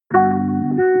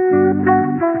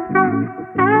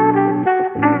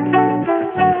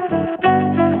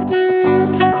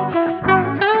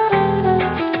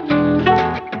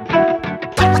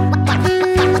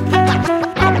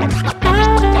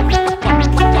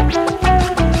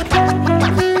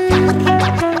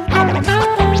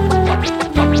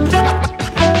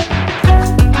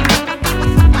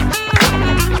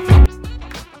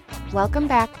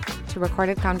to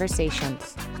Recorded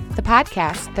Conversations, the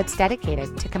podcast that's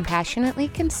dedicated to compassionately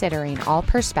considering all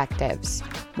perspectives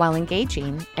while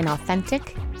engaging in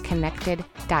authentic, connected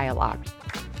dialogue.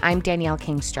 I'm Danielle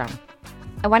Kingstrom.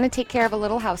 I want to take care of a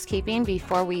little housekeeping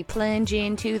before we plunge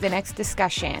into the next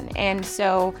discussion. And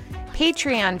so,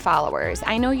 Patreon followers,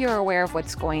 I know you're aware of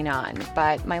what's going on,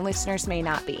 but my listeners may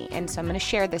not be, and so I'm going to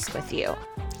share this with you.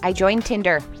 I joined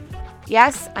Tinder.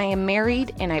 Yes, I am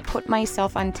married and I put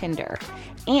myself on Tinder.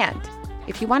 And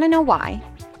if you want to know why,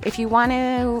 if you want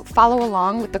to follow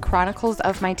along with the chronicles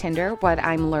of my Tinder, what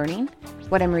I'm learning,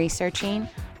 what I'm researching,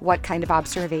 what kind of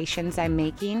observations I'm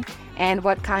making, and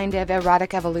what kind of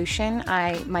erotic evolution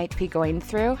I might be going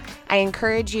through, I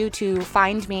encourage you to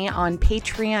find me on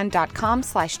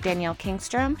patreon.com/Danielle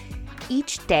Kingstrom.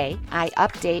 Each day, I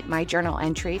update my journal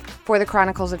entry for the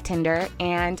Chronicles of Tinder,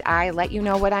 and I let you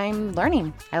know what I'm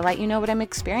learning. I let you know what I'm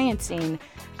experiencing.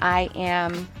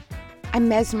 I'm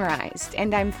mesmerized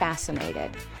and I'm fascinated.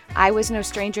 I was no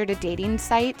stranger to dating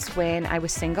sites when I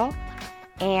was single,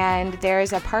 and there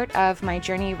is a part of my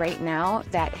journey right now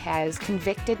that has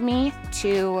convicted me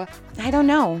to,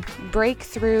 break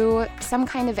through some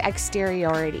kind of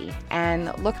exteriority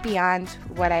and look beyond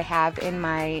what I have in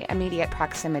my immediate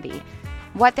proximity.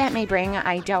 What that may bring,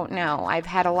 I don't know. I've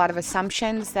had a lot of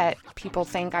assumptions that people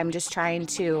think I'm just trying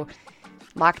to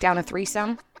lock down a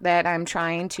threesome, that I'm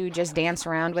trying to just dance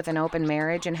around with an open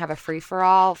marriage and have a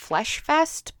free-for-all flesh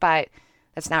fest, but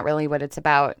that's not really what it's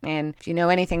about. And if you know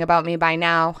anything about me by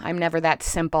now, I'm never that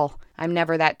simple. I'm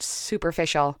never that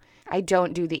superficial. I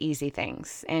don't do the easy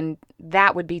things, and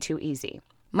that would be too easy.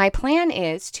 My plan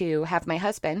is to have my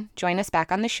husband join us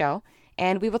back on the show,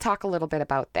 and we will talk a little bit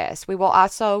about this. We will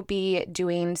also be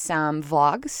doing some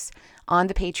vlogs on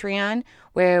the Patreon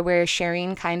where we're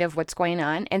sharing kind of what's going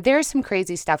on. And there's some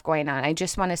crazy stuff going on. I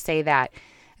just want to say that.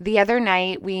 The other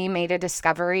night, we made a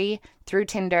discovery through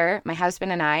Tinder, my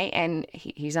husband and I, and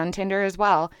he's on Tinder as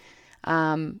well.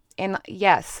 And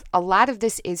yes, a lot of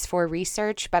this is for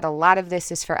research, but a lot of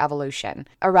this is for evolution,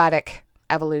 erotic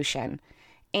evolution.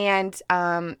 And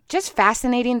just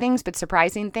fascinating things, but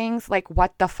surprising things, like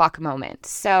what the fuck moments.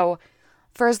 So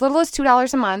for as little as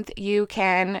 $2 a month, you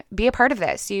can be a part of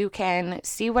this. You can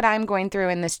see what I'm going through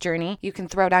in this journey. You can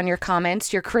throw down your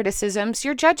comments, your criticisms,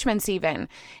 your judgments even,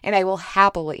 and I will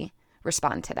happily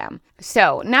respond to them.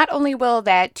 So not only will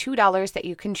that $2 that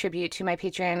you contribute to my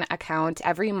Patreon account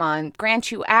every month grant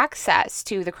you access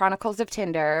to the Chronicles of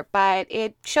Tinder, but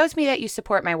it shows me that you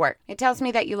support my work. It tells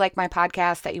me that you like my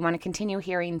podcast, that you want to continue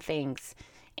hearing things.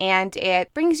 And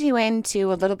it brings you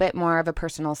into a little bit more of a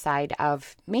personal side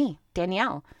of me,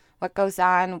 Danielle, what goes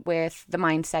on with the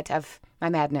mindset of my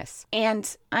madness.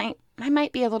 And I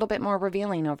might be a little bit more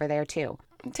revealing over there too,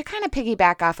 to kind of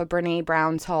piggyback off of Brene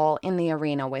Brown's whole In the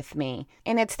Arena with me.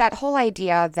 And it's that whole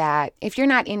idea that if you're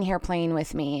not in here playing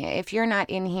with me, if you're not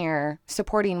in here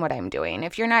supporting what I'm doing,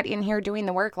 if you're not in here doing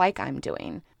the work like I'm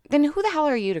doing, then who the hell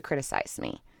are you to criticize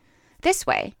me? This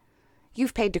way,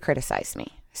 you've paid to criticize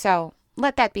me. So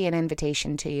let that be an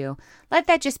invitation to you. Let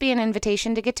that just be an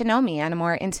invitation to get to know me on a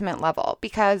more intimate level.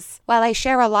 Because while I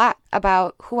share a lot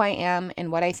about who I am and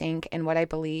what I think and what I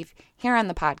believe here on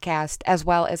the podcast, as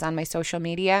well as on my social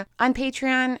media, on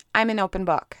Patreon, I'm an open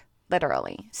book,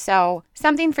 literally. So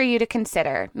something for you to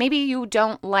consider. Maybe you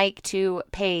don't like to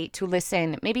pay to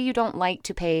listen. Maybe you don't like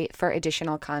to pay for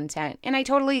additional content. And I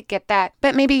totally get that.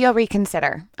 But maybe you'll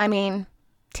reconsider.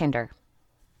 Tinder.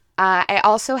 I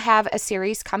also have a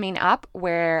series coming up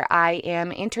where I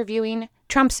am interviewing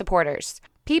Trump supporters,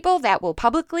 people that will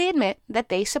publicly admit that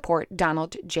they support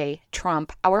Donald J.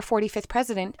 Trump, our 45th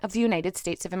president of the United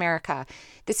States of America.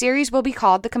 The series will be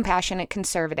called The Compassionate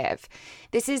Conservative.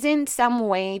 This is in some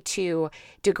way to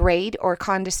degrade or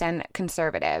condescend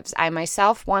conservatives. I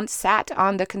myself once sat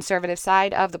on the conservative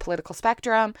side of the political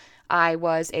spectrum. I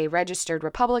was a registered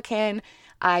Republican.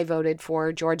 I voted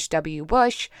for George W.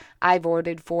 Bush, I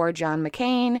voted for John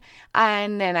McCain,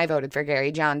 and then I voted for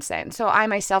Gary Johnson. So I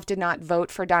myself did not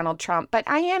vote for Donald Trump, but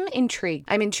I am intrigued.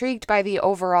 I'm intrigued by the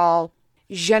overall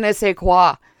je ne sais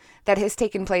quoi that has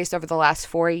taken place over the last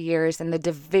 4 years and the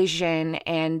division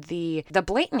and the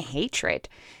blatant hatred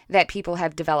that people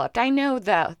have developed. I know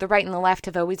the right and the left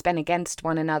have always been against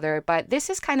one another, but this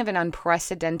is kind of an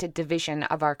unprecedented division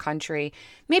of our country.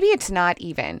 Maybe it's not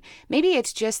even. Maybe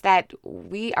it's just that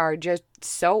we are just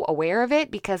so aware of it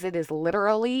because it is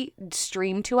literally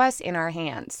streamed to us in our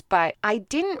hands. But I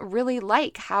didn't really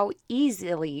like how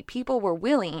easily people were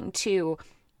willing to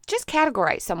just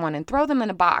categorize someone and throw them in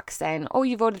a box and, oh,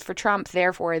 you voted for Trump,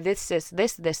 therefore this, and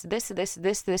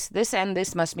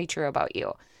this must be true about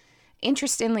you.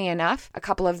 Interestingly enough, a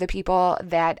couple of the people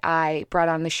that I brought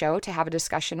on the show to have a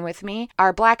discussion with me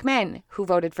are Black men who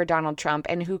voted for Donald Trump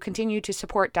and who continue to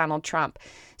support Donald Trump.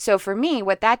 So for me,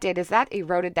 what that did is that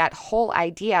eroded that whole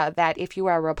idea that if you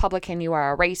are a Republican, you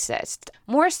are a racist.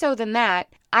 More so than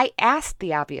that, I asked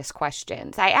the obvious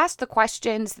questions. I asked the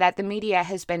questions that the media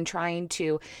has been trying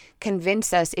to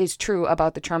convince us is true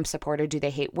about the Trump supporter. Do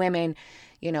they hate women?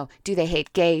 Do they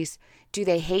hate gays? Do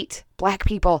they hate Black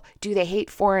people? Do they hate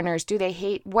foreigners? Do they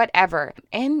hate whatever?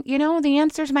 And, the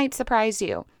answers might surprise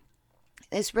you.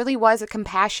 This really was a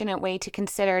compassionate way to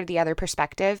consider the other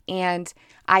perspective. And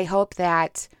I hope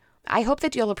that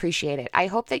you'll appreciate it. I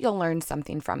hope that you'll learn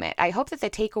something from it. I hope that the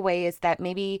takeaway is that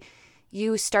maybe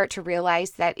you start to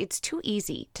realize that it's too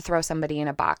easy to throw somebody in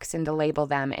a box and to label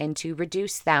them and to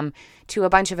reduce them to a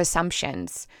bunch of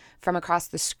assumptions from across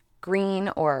the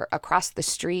screen or across the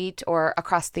street or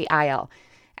across the aisle.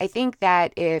 I think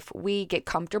that if we get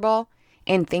comfortable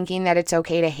in thinking that it's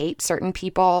okay to hate certain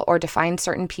people or define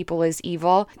certain people as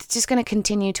evil, it's just going to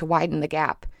continue to widen the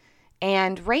gap.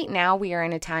 And right now we are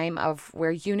in a time of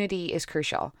where unity is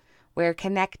crucial, where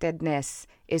connectedness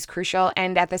is crucial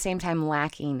and at the same time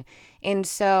lacking. And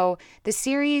so the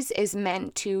series is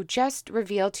meant to just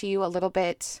reveal to you a little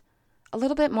bit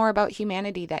more about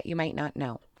humanity that you might not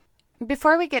know.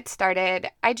 Before we get started,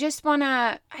 I just want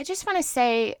to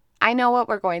say I know what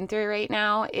we're going through right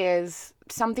now is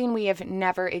something we have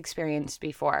never experienced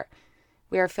before.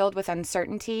 We are filled with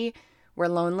uncertainty, we're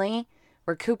lonely,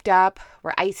 we're cooped up,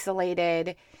 we're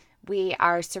isolated, we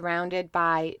are surrounded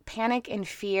by panic and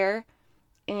fear,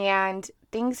 and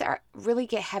things really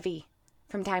get heavy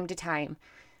from time to time.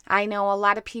 I know a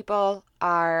lot of people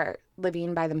are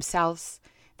living by themselves.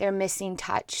 They're missing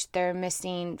touch. They're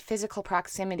missing physical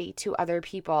proximity to other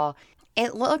people.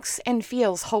 It looks and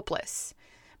feels hopeless,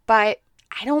 but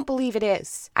I don't believe it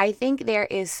is. I think there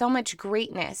is so much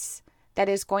greatness that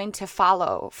is going to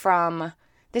follow from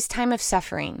this time of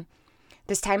suffering,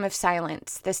 this time of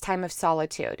silence, this time of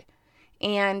solitude.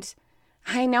 And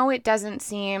I know it doesn't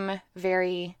seem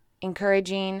very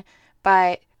encouraging,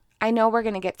 but I know we're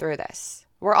going to get through this.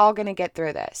 We're all going to get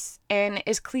through this. And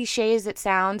as cliche as it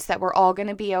sounds that we're all going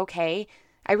to be okay,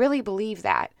 I really believe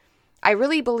that. I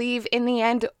really believe in the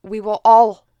end we will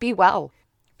all be well.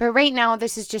 But right now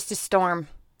this is just a storm,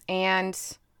 and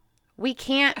we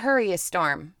can't hurry a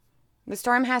storm. The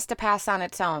storm has to pass on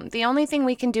its own. The only thing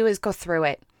we can do is go through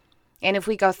it. And if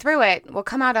we go through it, we'll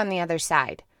come out on the other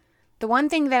side. The one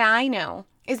thing that I know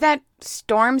is that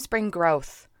storms bring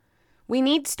growth. We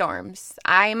need storms.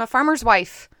 I am a farmer's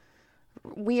wife.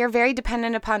 We are very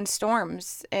dependent upon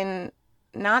storms, and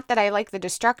not that I like the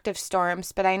destructive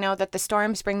storms, but I know that the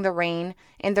storms bring the rain,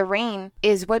 and the rain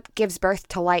is what gives birth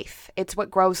to life. It's what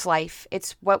grows life.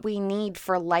 It's what we need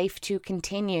for life to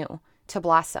continue to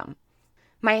blossom.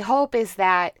 My hope is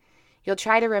that you'll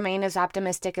try to remain as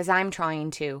optimistic as I'm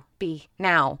trying to be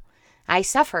now. I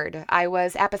suffered. I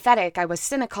was apathetic. I was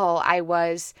cynical. I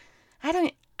was,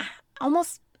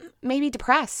 almost maybe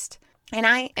depressed. And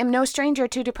I am no stranger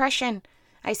to depression.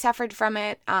 I suffered from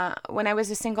it when I was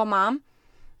a single mom.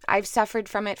 I've suffered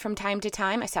from it from time to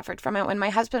time. I suffered from it when my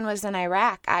husband was in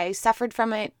Iraq. I suffered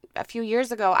from it a few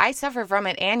years ago. I suffer from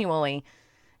it annually.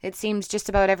 It seems just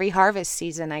about every harvest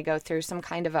season I go through some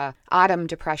kind of a autumn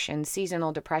depression,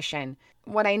 seasonal depression.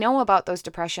 What I know about those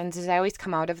depressions is I always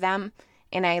come out of them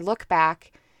and I look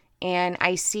back and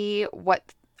I see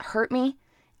what hurt me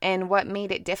and what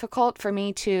made it difficult for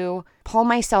me to pull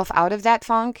myself out of that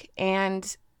funk.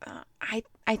 And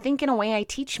I think in a way I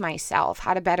teach myself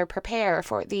how to better prepare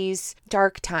for these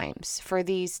dark times, for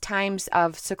these times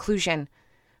of seclusion,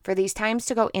 for these times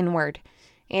to go inward.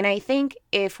 And I think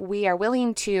if we are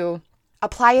willing to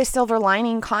apply a silver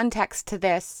lining context to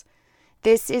this,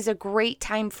 this is a great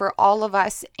time for all of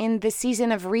us in the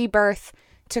season of rebirth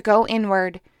to go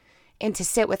inward and to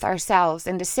sit with ourselves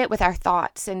and to sit with our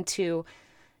thoughts and to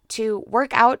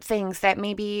work out things that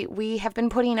maybe we have been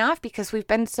putting off because we've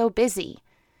been so busy.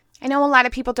 I know a lot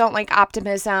of people don't like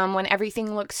optimism when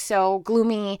everything looks so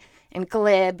gloomy and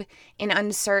glib and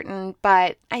uncertain,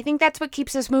 but I think that's what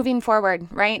keeps us moving forward,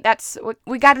 right? That's what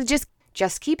we got to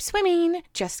just keep swimming,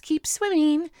 just keep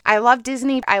swimming. I love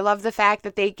Disney. I love the fact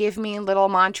that they give me little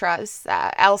mantras.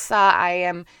 Elsa, I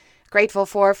am grateful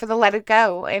for the let it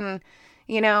go. And,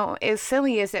 as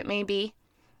silly as it may be,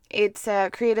 it's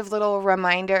a creative little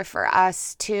reminder for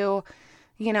us to,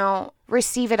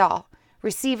 receive it all.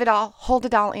 Receive it all, hold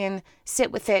it all in,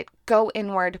 sit with it, go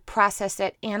inward, process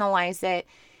it, analyze it.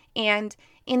 And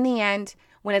in the end,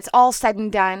 when it's all said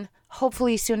and done,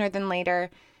 hopefully sooner than later,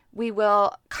 we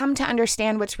will come to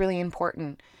understand what's really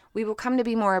important. We will come to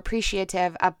be more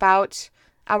appreciative about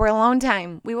our alone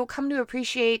time. We will come to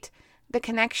appreciate the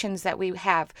connections that we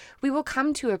have. We will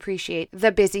come to appreciate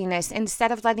the busyness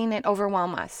instead of letting it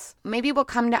overwhelm us. Maybe we'll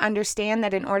come to understand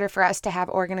that in order for us to have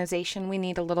organization, we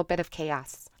need a little bit of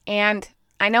chaos. And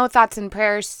I know thoughts and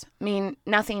prayers mean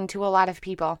nothing to a lot of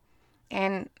people.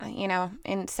 And,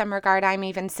 in some regard, I'm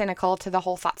even cynical to the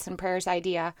whole thoughts and prayers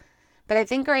idea. But I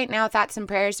think right now, thoughts and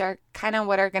prayers are kind of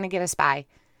what are going to get us by.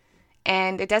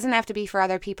 And it doesn't have to be for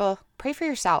other people. Pray for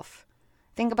yourself.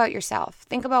 Think about yourself.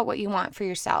 Think about what you want for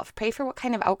yourself. Pray for what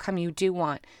kind of outcome you do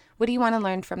want. What do you want to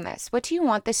learn from this? What do you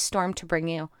want this storm to bring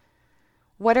you?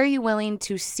 What are you willing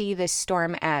to see this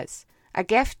storm as? A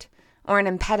gift or an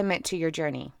impediment to your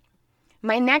journey?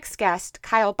 My next guest,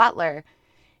 Kyle Butler,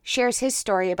 shares his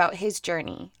story about his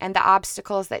journey and the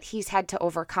obstacles that he's had to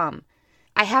overcome.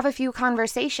 I have a few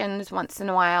conversations once in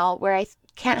a while where I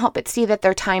can't help but see that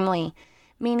they're timely,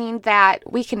 meaning that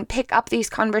we can pick up these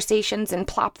conversations and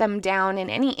plop them down in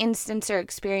any instance or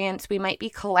experience we might be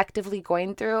collectively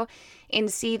going through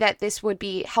and see that this would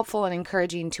be helpful and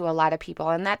encouraging to a lot of people.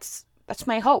 And that's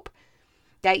my hope,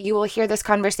 that you will hear this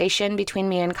conversation between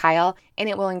me and Kyle and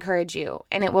it will encourage you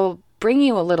and it will bring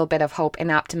you a little bit of hope and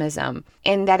optimism,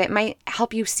 and that it might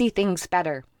help you see things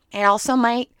better. It also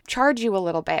might charge you a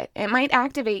little bit. It might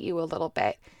activate you a little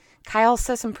bit. Kyle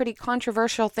says some pretty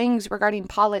controversial things regarding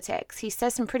politics. He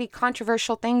says some pretty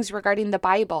controversial things regarding the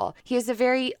Bible. He has a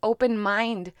very open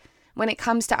mind when it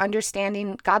comes to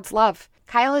understanding God's love.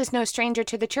 Kyle is no stranger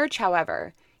to the church,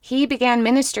 however. He began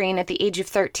ministering at the age of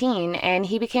 13, and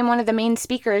he became one of the main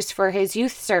speakers for his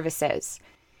youth services.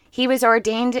 He was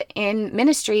ordained in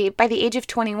ministry by the age of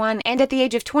 21, and at the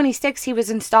age of 26, he was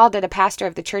installed as a pastor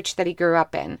of the church that he grew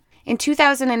up in. In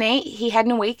 2008, he had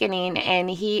an awakening, and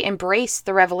he embraced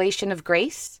the revelation of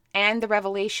grace and the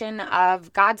revelation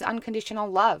of God's unconditional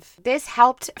love. This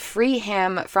helped free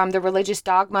him from the religious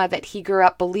dogma that he grew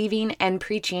up believing and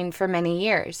preaching for many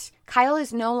years. Kyle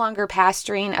is no longer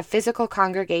pastoring a physical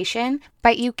congregation,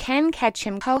 but you can catch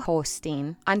him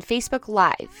co-hosting on Facebook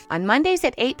Live. On Mondays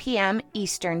at 8 p.m.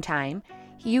 Eastern Time,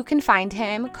 you can find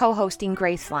him co-hosting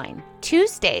Graceline.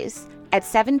 Tuesdays at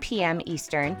 7 p.m.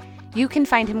 Eastern, you can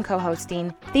find him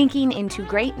co-hosting Thinking into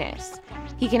Greatness.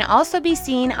 He can also be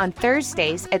seen on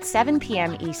Thursdays at 7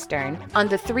 p.m. Eastern on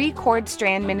the 3 Chord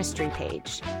Strand Ministry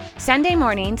page. Sunday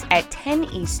mornings at 10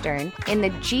 Eastern in the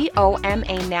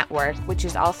GOMA network, which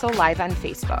is also live on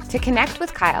Facebook. To connect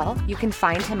with Kyle, you can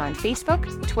find him on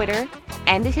Facebook, Twitter,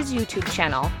 and his YouTube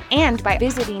channel, and by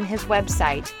visiting his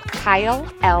website,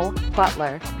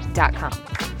 kylelbutler.com.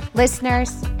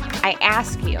 Listeners, I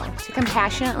ask you to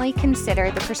compassionately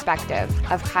consider the perspective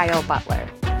of Kyle Butler.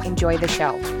 Enjoy the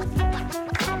show.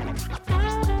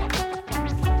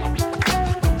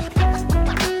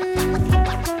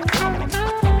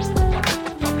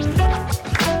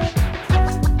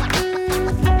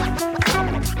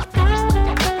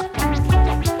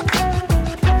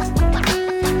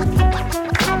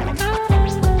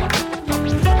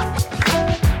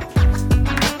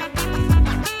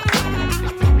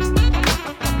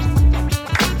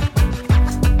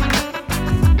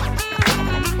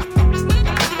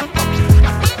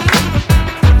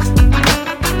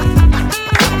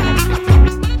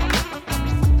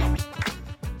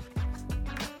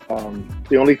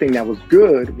 The only thing that was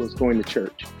good was going to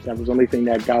church. That was the only thing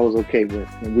that God was okay with,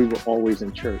 and we were always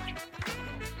in church.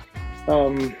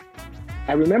 I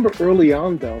remember early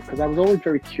on, though, because I was always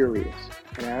very curious,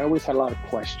 and I always had a lot of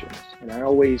questions, and I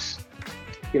always,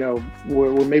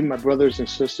 where maybe my brothers and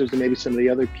sisters and maybe some of the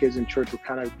other kids in church were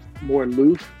kind of more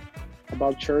aloof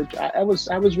about church. I was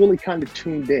really kind of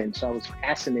tuned in, so I was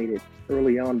fascinated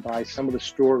early on by some of the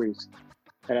stories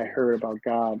that I heard about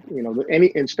God,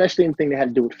 especially anything that had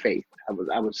to do with faith.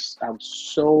 I was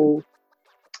so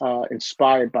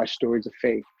inspired by stories of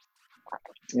faith.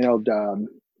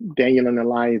 Daniel and the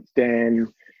lion's den,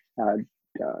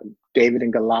 David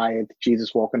and Goliath,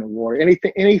 Jesus walking on water.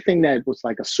 Anything that was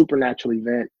like a supernatural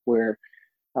event where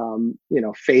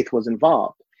faith was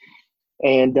involved.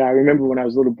 And I remember when I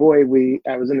was a little boy,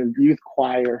 I was in a youth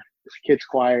choir, kids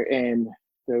choir, and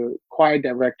the choir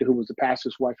director, who was the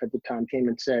pastor's wife at the time, came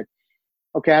and said,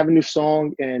 "Okay, I have a new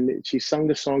song," and she sung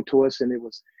the song to us, and it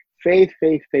was faith,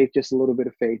 faith, faith, just a little bit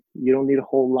of faith. You don't need a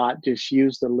whole lot, just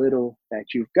use the little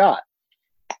that you've got.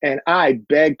 And I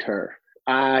begged her.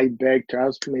 I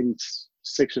was maybe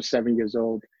 6 or 7 years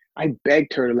old. I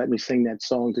begged her to let me sing that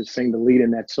song, to sing the lead in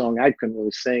that song. I couldn't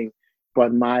really sing,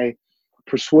 but my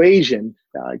persuasion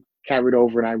carried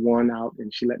over, and I won out,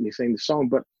 and she let me sing the song.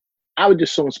 But I was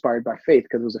just so inspired by faith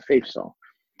because it was a faith song.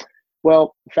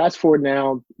 Well, fast forward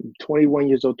now, I'm 21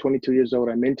 years old, 22 years old.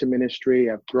 I'm into ministry.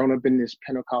 I've grown up in this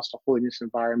Pentecostal holiness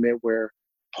environment where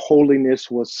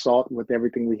holiness was sought with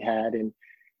everything we had. And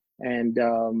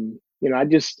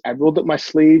I rolled up my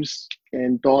sleeves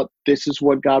and thought, this is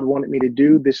what God wanted me to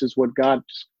do. This was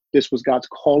God's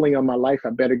calling on my life. I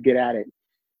better get at it,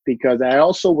 because I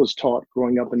also was taught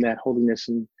growing up in that holiness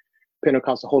and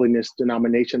Pentecostal holiness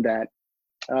denomination that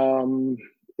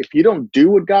if you don't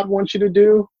do what God wants you to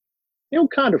do, he'll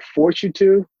kind of force you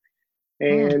to.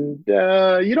 And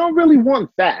you don't really want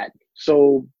that.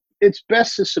 So it's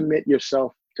best to submit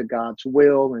yourself to God's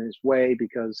will and his way,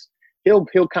 because he'll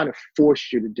kind of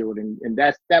force you to do it. And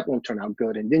that won't turn out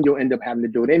good. And then you'll end up having to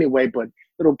do it anyway, but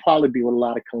it'll probably be with a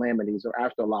lot of calamities, or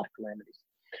after a lot of calamities.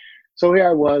 So here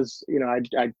I was,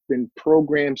 I'd been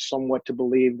programmed somewhat to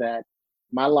believe that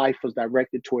my life was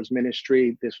directed towards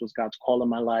ministry. This was God's call in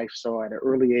my life. So at an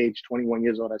early age, 21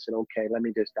 years old, I said, okay, let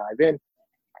me just dive in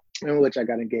which I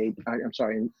got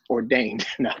ordained,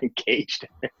 not engaged.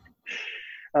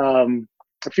 A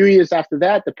few years after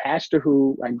that, the pastor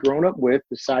who I'd grown up with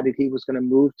decided he was going to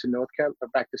move to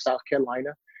back to South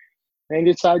Carolina, and he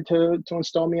decided to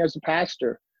install me as a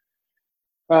pastor.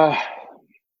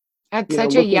 At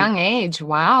such a young age.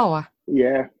 Wow.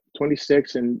 Yeah,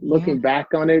 26. And looking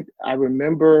back on it, I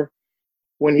remember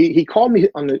when he called me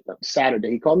on the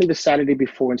Saturday. He called me the Saturday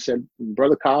before and said,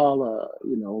 "Brother Kyle,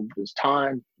 it's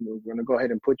time. We're going to go ahead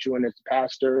and put you in as the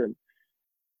pastor." And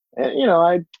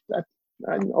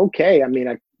I'm okay. I mean,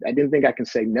 I didn't think I can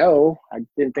say no. I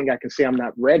didn't think I can say I'm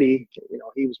not ready.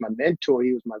 He was my mentor.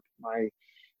 He was my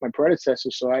predecessor.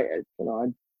 So I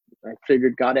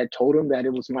figured God had told him that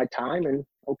it was my time, and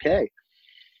okay.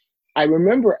 I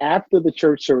remember after the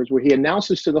church service where he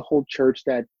announces to the whole church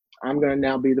that I'm going to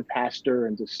now be the pastor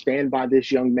and to stand by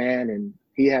this young man, and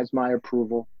he has my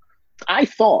approval. I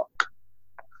thought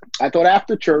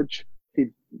after church,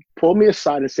 he'd pull me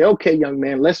aside and say, "Okay, young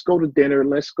man, let's go to dinner.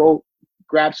 Let's go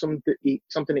grab something to eat.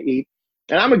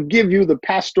 And I'm going to give you the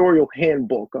pastoral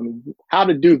handbook on how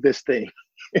to do this thing."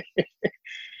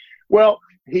 Well,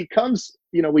 he comes,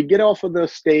 we get off of the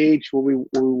stage where we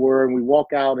were, and we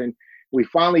walk out, and we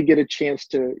finally get a chance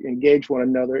to engage one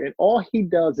another. And all he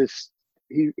does is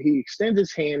he extends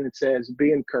his hand and says,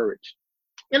 "Be encouraged."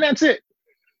 And that's it.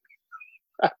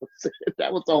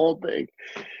 That was the whole thing.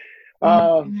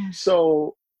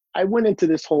 So I went into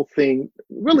this whole thing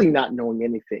really not knowing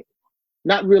anything,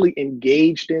 not really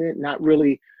engaged in it, not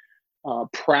really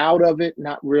proud of it,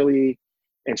 not really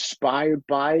inspired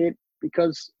by it,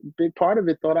 because a big part of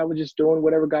it thought I was just doing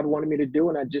whatever God wanted me to do,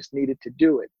 and I just needed to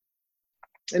do it.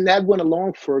 And that went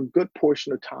along for a good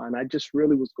portion of time. I just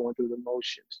really was going through the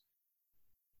motions.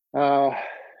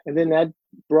 And then that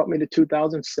brought me to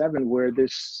 2007, where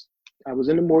I was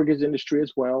in the mortgage industry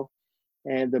as well.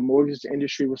 And the mortgage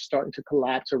industry was starting to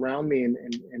collapse around me. And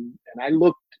I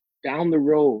looked down the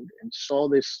road and saw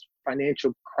this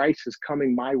financial crisis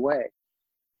coming my way.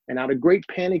 And out of great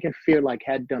panic and fear, like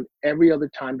had done every other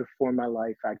time before in my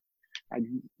life, I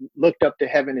looked up to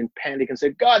heaven in panic and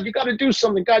said, "God, you got to do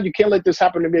something. God, you can't let this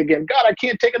happen to me again. God, I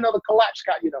can't take another collapse.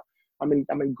 God, I'm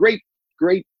in great,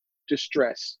 great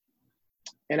distress."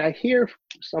 And I hear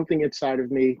something inside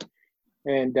of me.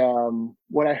 And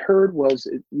what I heard was,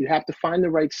 you have to find the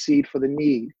right seed for the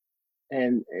need.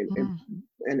 And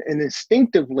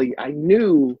instinctively, I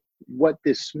knew what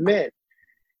this meant.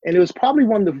 And it was probably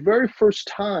one of the very first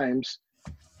times,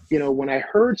 when I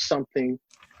heard something,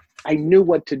 I knew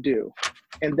what to do.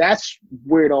 And that's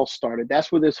where it all started.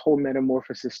 That's where this whole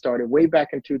metamorphosis started, way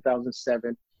back in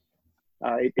 2007.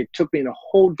 It took me in a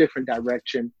whole different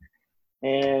direction.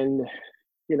 And,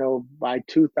 by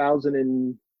 2000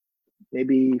 and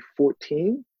maybe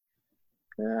 14,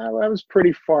 I was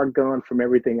pretty far gone from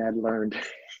everything I'd learned.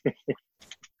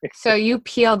 So you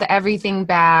peeled everything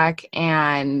back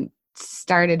and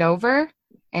started over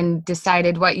and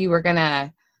decided what you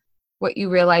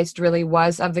realized really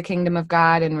was of the kingdom of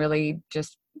God, and really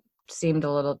just seemed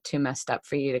a little too messed up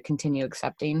for you to continue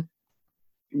accepting.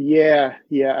 Yeah.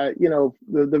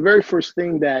 The very first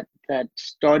thing that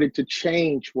started to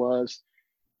change was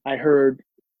I heard,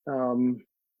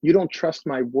 "You don't trust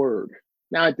my word."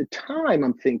 Now, at the time,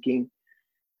 I'm thinking,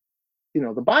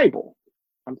 the Bible.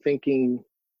 I'm thinking,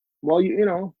 well,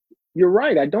 you're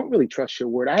right. I don't really trust your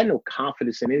word. I had no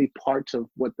confidence in any parts of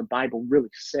what the Bible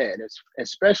really said,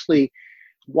 especially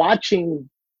watching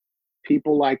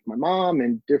people like my mom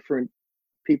and different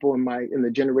people in the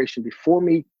generation before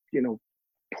me,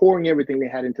 pouring everything they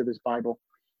had into this Bible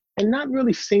and not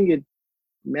really seeing it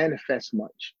manifest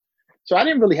much. So I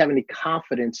didn't really have any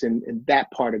confidence in that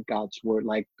part of God's word,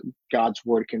 like God's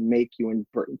word can make you and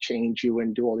change you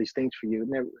and do all these things for you.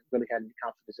 Never really had any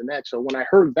confidence in that. So when I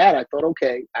heard that, I thought,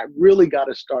 okay, I really got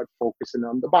to start focusing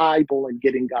on the Bible and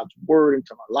getting God's word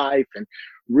into my life and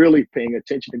really paying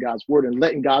attention to God's word and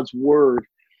letting God's word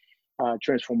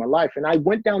transform my life. And I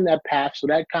went down that path. So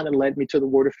that kind of led me to the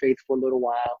Word of Faith for a little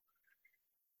while.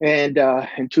 And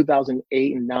in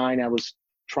 2008 and 9, I was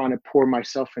trying to pour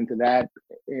myself into that.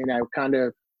 And I kind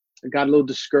of got a little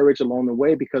discouraged along the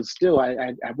way because still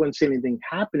I wouldn't see anything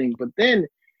happening. But then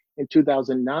in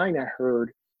 2009, I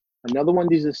heard another one of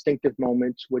these distinctive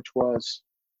moments, which was,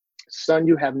 son,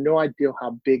 you have no idea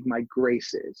how big my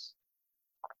grace is.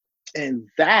 And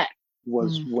that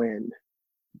was when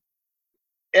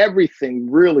everything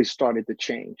really started to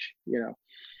change,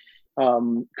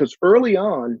 because early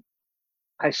on,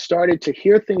 I started to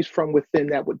hear things from within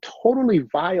that would totally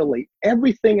violate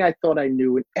everything I thought I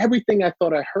knew and everything I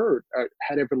thought I heard or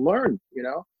had ever learned,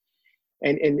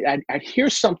 and I'd hear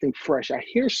something fresh. I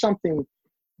hear something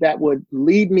that would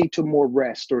lead me to more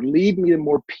rest or lead me to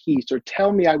more peace or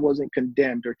tell me I wasn't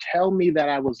condemned or tell me that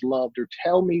I was loved or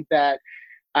tell me that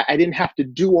I didn't have to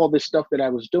do all this stuff that I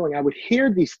was doing. I would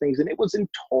hear these things, and it was in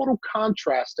total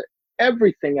contrast to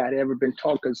everything I'd ever been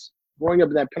taught, because growing up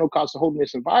in that Pentecostal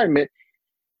holiness environment,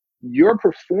 your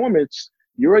performance,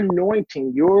 your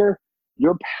anointing, your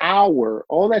power,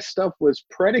 all that stuff was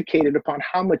predicated upon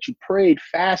how much you prayed,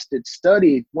 fasted,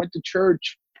 studied, went to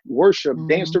church, worshiped,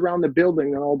 danced around the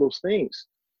building, and all those things.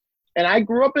 And I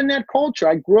grew up in that culture.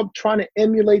 I grew up trying to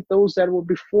emulate those that were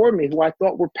before me, who I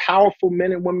thought were powerful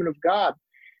men and women of God.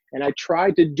 And I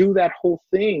tried to do that whole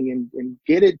thing and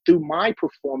get it through my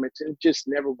performance, and it just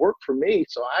never worked for me.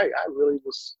 So I really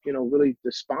was, really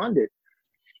despondent.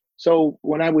 So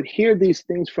when I would hear these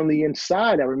things from the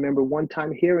inside, I remember one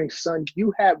time hearing, son,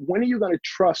 when are you going to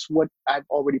trust what I've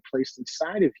already placed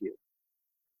inside of you?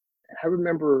 And I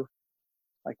remember,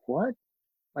 like, what?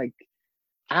 Like,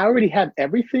 I already have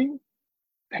everything?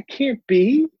 That can't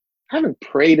be. I haven't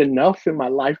prayed enough in my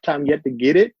lifetime yet to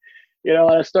get it.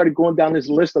 I started going down this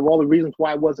list of all the reasons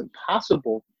why it wasn't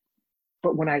possible.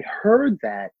 But when I heard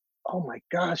that, oh my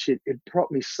gosh, it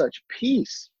brought me such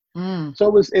peace.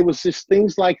 So it was just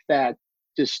things like that,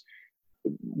 just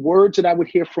words that I would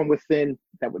hear from within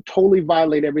that would totally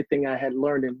violate everything I had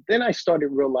learned. And then I started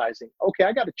realizing, okay,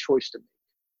 I got a choice to make.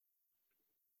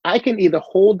 I can either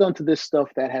hold on to this stuff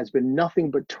that has been nothing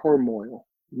but turmoil,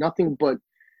 nothing but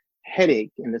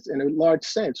headache in a large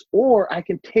sense, or I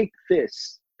can take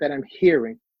this that I'm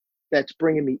hearing that's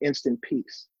bringing me instant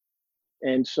peace.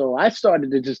 And so I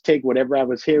started to just take whatever I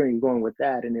was hearing and going with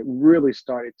that. And it really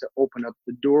started to open up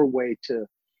the doorway to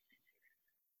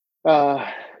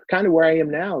kind of where I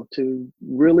am now, to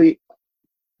really,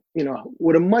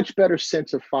 with a much better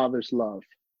sense of Father's love,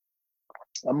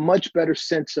 a much better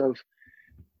sense of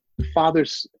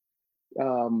Father's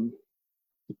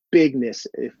bigness,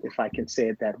 if I can say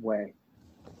it that way.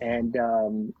 And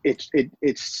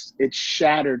it's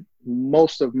shattered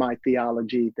most of my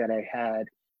theology that I had,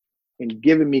 and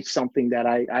given me something that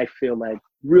I feel like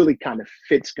really kind of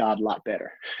fits God a lot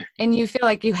better. And you feel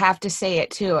like you have to say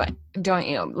it too, don't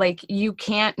you? Like, you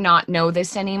can't not know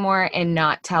this anymore and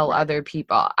not tell other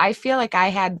people. I feel like I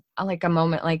had like a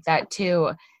moment like that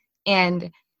too. And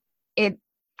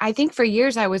I think for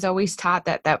years I was always taught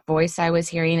that voice I was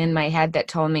hearing in my head that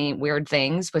told me weird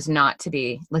things was not to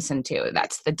be listened to.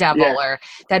 That's the devil, or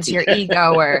that's your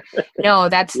ego, or no,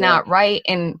 that's not right.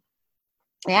 And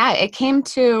it came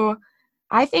to,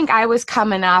 I think I was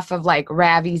coming off of like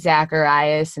Ravi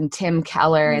Zacharias and Tim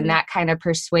Keller and that kind of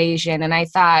persuasion. And I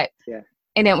thought,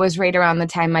 and it was right around the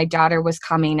time my daughter was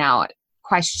coming out,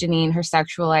 questioning her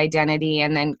sexual identity,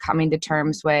 and then coming to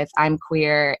terms with, I'm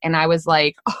queer. And I was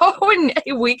like, oh,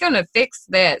 we're going to fix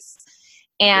this.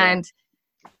 And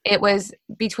it was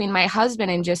between my husband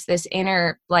and just this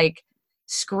inner like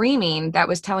screaming that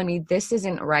was telling me this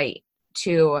isn't right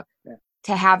to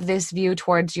have this view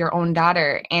towards your own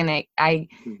daughter. And I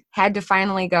had to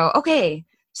finally go, okay,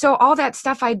 so all that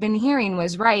stuff I'd been hearing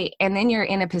was right. And then you're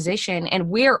in a position, and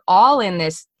we're all in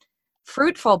this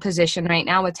fruitful position right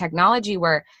now with technology,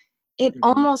 where it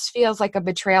almost feels like a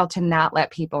betrayal to not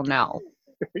let people know.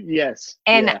 Yes.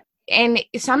 And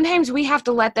sometimes we have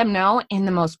to let them know in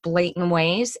the most blatant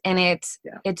ways. And it's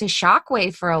a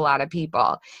shockwave for a lot of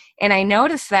people. And I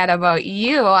noticed that about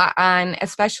you on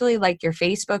especially like your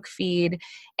Facebook feed,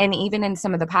 and even in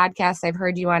some of the podcasts I've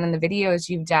heard you on and the videos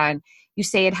you've done, you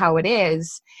say it how it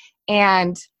is.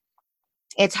 And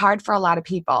it's hard for a lot of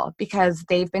people because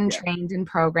they've been trained and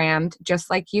programmed, just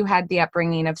like you had the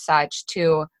upbringing of such,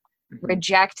 to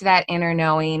reject that inner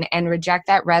knowing and reject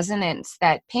that resonance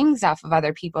that pings off of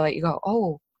other people that you go,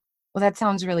 oh, well, that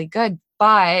sounds really good,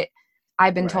 but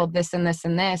I've been told this and this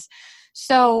and this.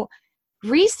 So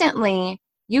recently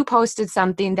you posted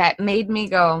something that made me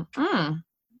go,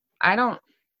 I don't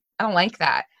like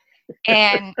that.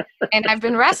 And I've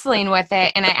been wrestling with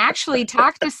it. And I actually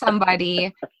talked to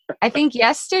somebody, I think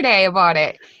yesterday, about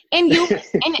it. And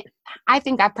I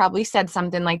think I probably said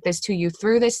something like this to you,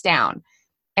 threw this down.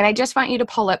 And I just want you to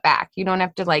pull it back. You don't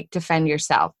have to like defend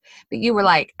yourself. But you were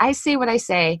like, I say what I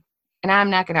say, and I'm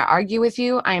not going to argue with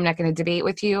you. I am not going to debate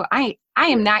with you. I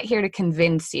am not here to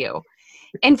convince you.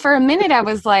 And for a minute, I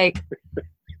was like,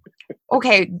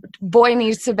 okay, boy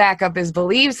needs to back up his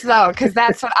beliefs, though, because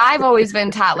that's what I've always been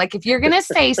taught. Like, if you're going to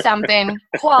say something,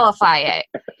 qualify it.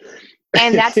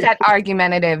 And that's that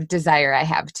argumentative desire I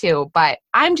have, too. But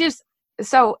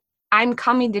I'm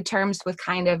coming to terms with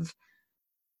kind of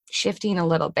shifting a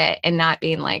little bit and not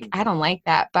being like, I don't like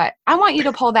that. But I want you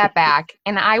to pull that back.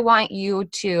 And I want you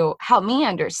to help me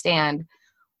understand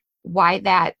why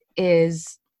that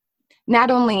is not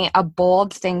only a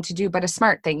bold thing to do, but a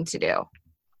smart thing to do.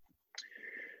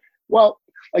 Well,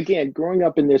 again, growing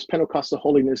up in this Pentecostal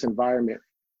holiness environment,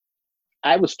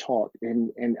 I was taught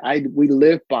and we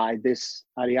lived by this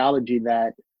ideology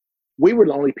that we were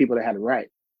the only people that had it right.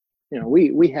 You know,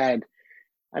 we had,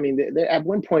 I mean, at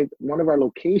one point, one of our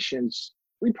locations,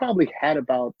 we probably had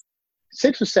about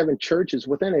 6 or 7 churches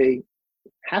within a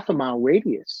half a mile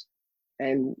radius.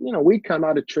 And, you know, we'd come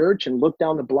out of church and look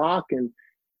down the block and,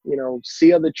 you know,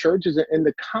 see other churches. And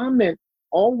the comment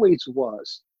always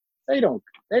was, they don't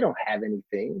have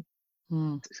anything.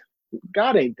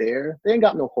 God ain't there. They ain't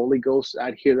got no Holy Ghost.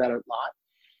 I'd hear that a lot.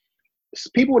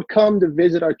 People would come to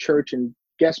visit our church, and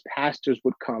guest pastors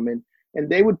would come and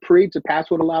they would preach. The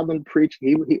pastor would allow them to preach.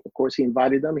 He of course, he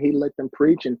invited them. He let them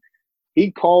preach, and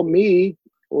he'd call me,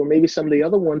 or maybe some of the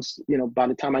other ones, you know, by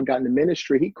the time I got into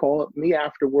ministry, he'd call me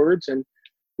afterwards and,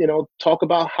 you know, talk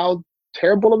about how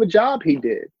terrible of a job he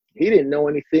did. He didn't know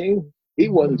anything. He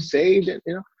wasn't saved, and,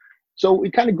 you know. So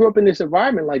we kind of grew up in this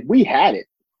environment like we had it.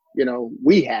 You know,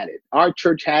 we had it. Our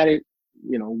church had it.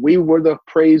 You know, we were the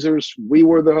praisers. We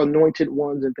were the anointed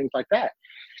ones and things like that.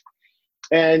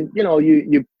 And, you know,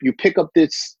 you pick up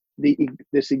this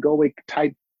egoic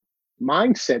type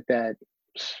mindset that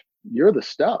you're the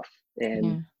stuff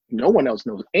and no one else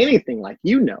knows anything like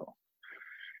you know.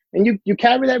 And you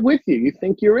carry that with you. You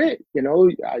think you're it. You know,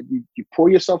 you pour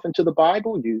yourself into the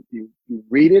Bible. You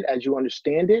read it as you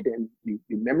understand it, and you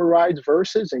memorize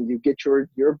verses, and you get your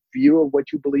view of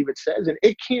what you believe it says. And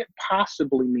it can't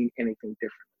possibly mean anything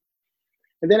different.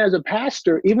 And then as a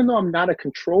pastor, even though I'm not a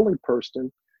controlling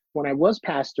person, when I was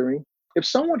pastoring, if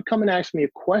someone would come and ask me a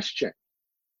question,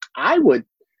 I would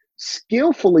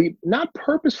skillfully, not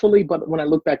purposefully, but when I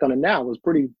look back on it now, it was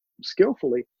pretty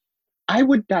skillfully, I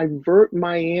would divert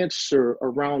my answer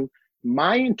around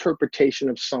my interpretation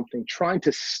of something, trying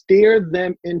to steer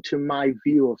them into my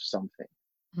view of something,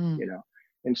 you know,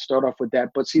 and start off with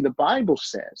that. But see, the Bible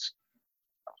says,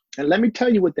 and let me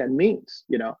tell you what that means,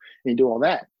 you know, and do all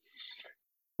that.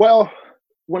 Well,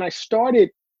 when I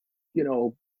started, you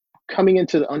know, coming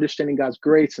into the understanding God's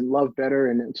grace and love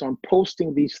better, and so I'm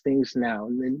posting these things now,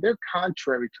 and they're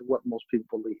contrary to what most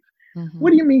people believe.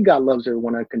 What do you mean God loves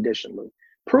everyone unconditionally?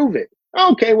 Prove it.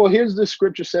 Okay, well, here's the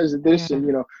scripture says this, and,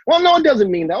 you know, well, no, it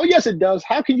doesn't mean that. Oh, yes, it does.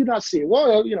 How can you not see it?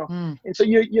 Well, you know, and so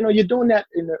you're doing that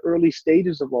in the early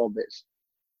stages of all this.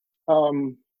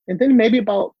 And then maybe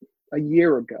about a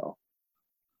year ago,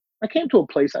 I came to a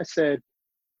place, I said,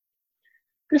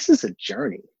 this is a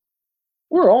journey.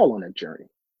 We're all on a journey.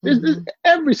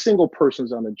 Every single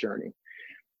person's on a journey.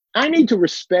 I need to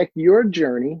respect your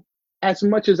journey as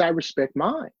much as I respect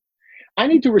mine. I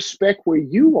need to respect where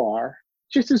you are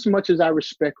just as much as I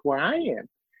respect where I am.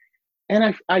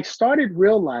 And I started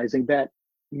realizing that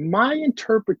my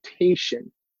interpretation,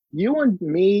 you and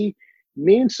me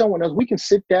and someone else, we can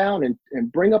sit down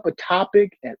and bring up a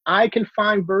topic, and I can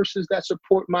find verses that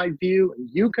support my view, and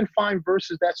you can find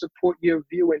verses that support your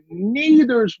view, and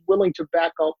neither is willing to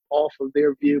back up off of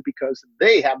their view because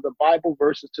they have the Bible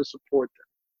verses to support them.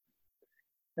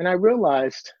 And I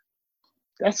realized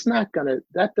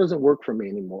that doesn't work for me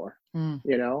anymore,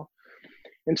 you know?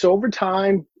 And so over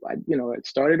time, I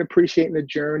started appreciating the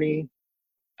journey.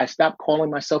 I stopped calling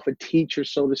myself a teacher,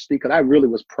 so to speak, because I really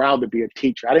was proud to be a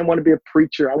teacher. I didn't want to be a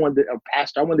preacher. I wanted to be a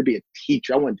pastor. I wanted to be a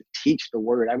teacher. I wanted to teach the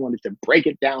word. I wanted to break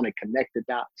it down and connect the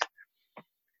dots.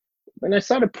 And I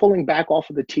started pulling back off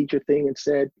of the teacher thing and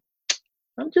said,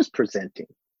 I'm just presenting.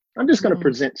 I'm just going to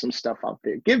present some stuff out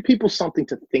there. Give people something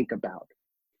to think about.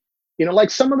 You know, like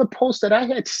some of the posts that I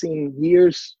had seen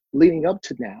years leading up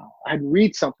to now, I'd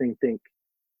read something and think,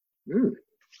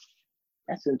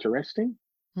 that's interesting.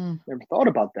 Never thought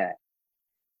about that.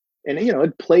 And,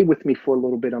 it'd play with me for a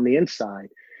little bit on the inside.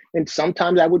 And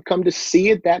sometimes I would come to see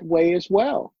it that way as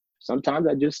well. Sometimes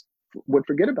I just would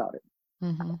forget about it.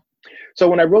 Mm-hmm. So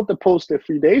when I wrote the post a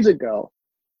few days ago,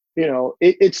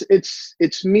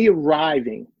 it's me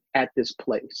arriving at this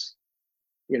place.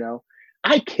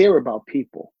 I care about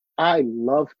people. I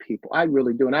love people. I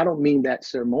really do. And I don't mean that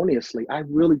ceremoniously. I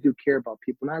really do care about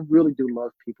people. And I really do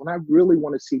love people. And I really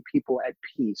want to see people at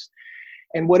peace.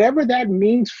 And whatever that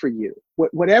means for you,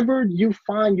 whatever you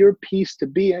find your peace to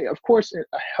be, of course, a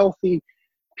healthy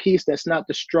peace that's not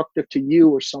destructive to you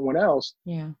or someone else,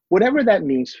 whatever that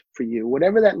means for you,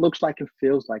 whatever that looks like and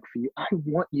feels like for you, I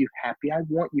want you happy. I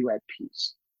want you at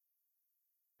peace.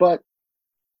 But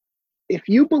if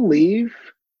you believe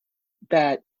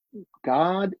that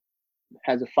God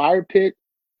has a fire pit,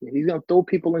 and he's going to throw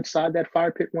people inside that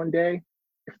fire pit one day,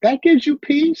 if that gives you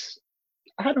peace,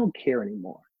 I don't care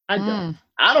anymore.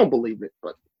 I don't believe it,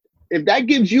 but if that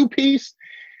gives you peace,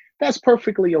 that's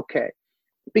perfectly okay.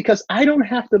 Because I don't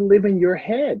have to live in your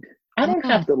head. I don't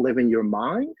have to live in your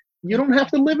mind. You don't have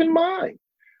to live in mine.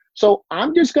 So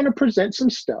I'm just going to present some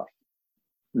stuff.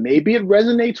 Maybe it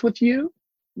resonates with you.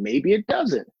 Maybe it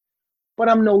doesn't. But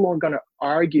I'm no longer going to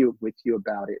argue with you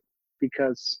about it,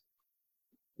 because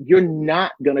you're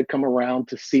not going to come around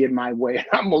to see it my way.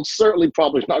 I'm most certainly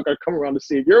probably not going to come around to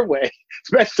see it your way,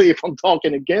 especially if I'm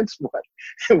talking against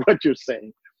what you're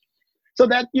saying. So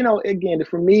that, again,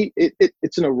 for me,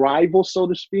 it's an arrival, so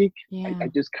to speak. I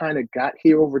just kind of got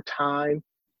here over time.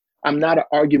 I'm not an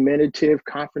argumentative,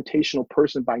 confrontational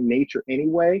person by nature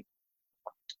anyway.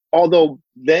 Although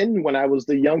then when I was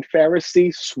the young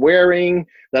Pharisee swearing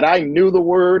that I knew the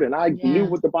word and I knew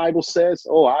what the Bible says,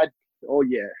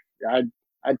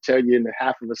 I'd tell you in the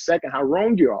half of a second how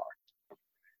wrong you are,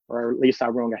 or at least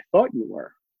how wrong I thought you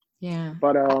were. Yeah.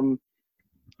 But, I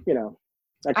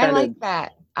like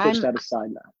that. Push that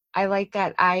aside now. I like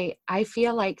that. I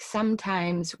feel like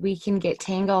sometimes we can get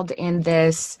tangled in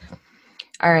this.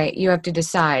 All right, you have to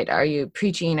decide. Are you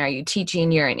preaching? Are you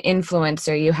teaching? You're an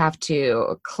influencer. You have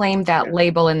to claim that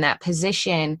label in that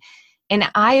position. And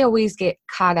I always get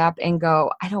caught up and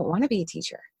go, I don't want to be a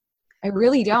teacher. I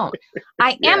really don't.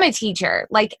 I am a teacher,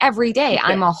 like every day.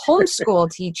 I'm a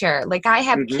homeschool teacher. Like I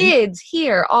have kids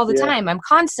here all the time. I'm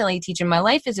constantly teaching. My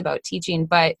life is about teaching.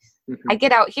 But I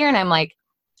get out here and I'm like,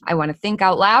 I want to think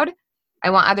out loud. I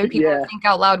want other people to think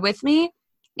out loud with me.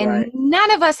 And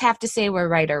none of us have to say we're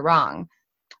right or wrong.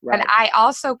 Right. But I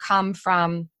also come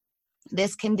from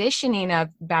this conditioning of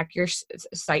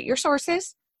cite your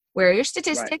sources, where are your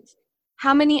statistics,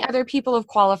 how many other people have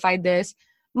qualified this.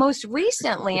 Most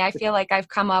recently, I feel like I've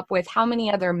come up with how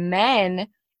many other men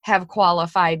have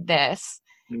qualified this.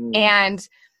 And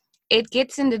it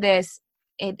gets into this,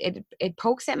 it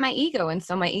pokes at my ego. And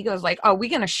so my ego is like, oh, we're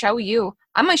going to show you.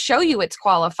 I'm going to show you it's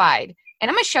qualified.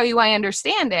 And I'm going to show you I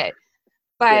understand it.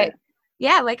 But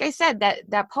like I said,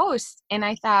 that post, and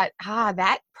I thought,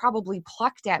 that probably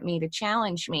plucked at me to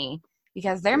challenge me,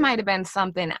 because there might have been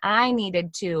something I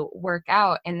needed to work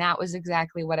out, and that was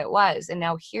exactly what it was. And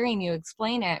now hearing you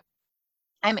explain it,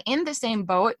 I'm in the same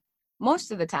boat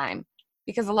most of the time,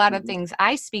 because a lot of things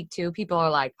I speak to, people are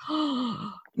like,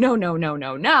 oh, no.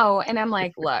 And I'm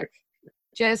like, look,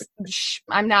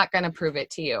 I'm not going to prove it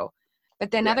to you.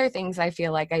 But then other things I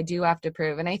feel like I do have to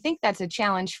prove. And I think that's a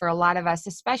challenge for a lot of us,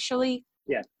 especially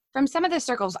from some of the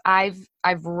circles I've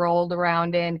rolled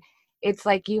around in. It's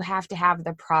like you have to have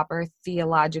the proper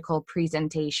theological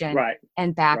presentation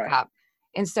and backup.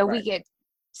 And so we get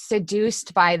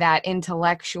seduced by that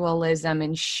intellectualism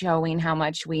and showing how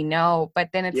much we know. But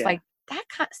then it's like that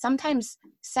sometimes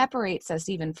separates us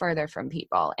even further from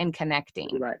people and connecting.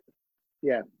 Right.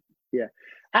 Yeah. Yeah.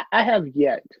 I have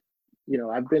yet,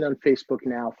 I've been on Facebook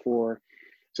now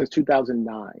since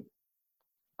 2009.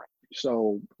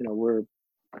 So, we're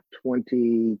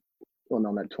 20, well,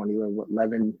 no, not 20, we're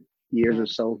 11 years or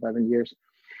so, 11 years.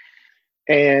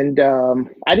 And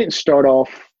I didn't start off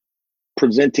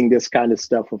presenting this kind of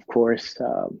stuff, of course.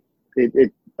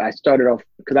 I started off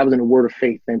because I was in a Word of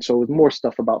Faith then, so it was more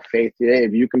stuff about faith.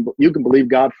 If you can believe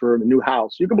God for a new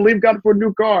house, you can believe God for a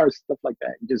new car, stuff like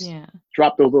that. Just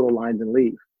drop those little lines and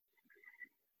leave.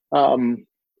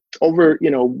 Over,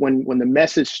 when the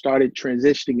message started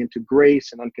transitioning into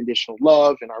grace and unconditional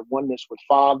love and our oneness with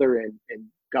Father and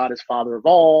God is Father of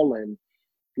all, and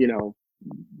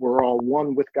we're all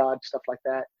one with God, stuff like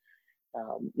that.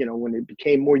 When it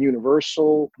became more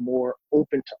universal, more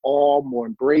open to all, more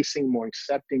embracing, more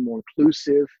accepting, more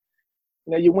inclusive,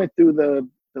 you went through the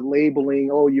the labeling,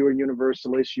 oh, you're a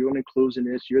universalist, you're an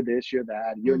inclusionist, you're this, you're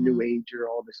that, you're a new ager,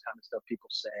 all this kind of stuff people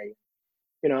say.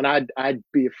 And I'd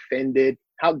be offended.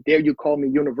 How dare you call me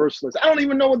universalist? I don't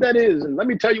even know what that is. And let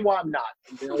me tell you why I'm not.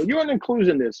 You're an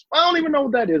inclusionist. I don't even know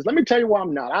what that is. Let me tell you why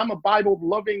I'm not. I'm a Bible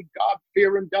loving, God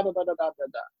fearing, da da da da da da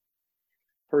da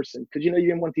person. Because you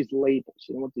didn't want these labels.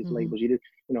 You didn't want these labels. You did,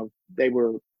 they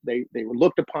were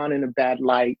looked upon in a bad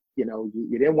light. You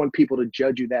didn't want people to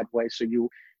judge you that way. So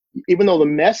even though the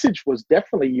message was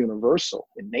definitely universal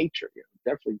in nature,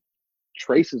 definitely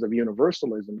traces of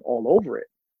universalism all over it.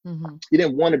 You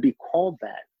didn't want to be called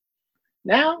that.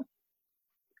 Now,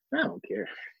 I don't care.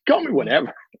 Call me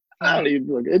whatever. I don't even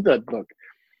look. It doesn't look.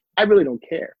 I really don't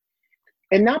care.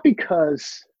 And not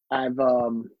because I've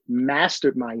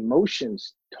mastered my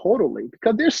emotions totally,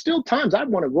 because there's still times I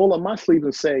want to roll up my sleeve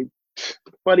and say,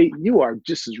 buddy, you are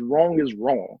just as wrong as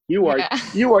wrong. You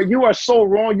are so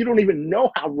wrong. You don't even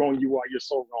know how wrong you are. You're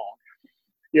so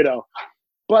wrong.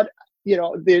 But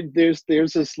there's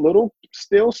this little,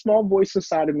 still small voice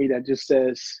inside of me that just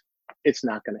says, it's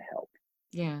not going to help.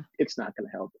 Yeah. It's not going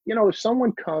to help. If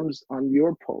someone comes on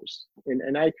your post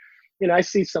and I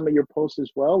see some of your posts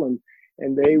as well,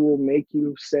 and they will make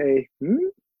you say,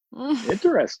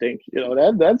 interesting.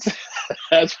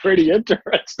 That's pretty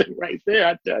interesting right there.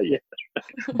 I tell you,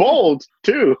 bold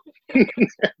too,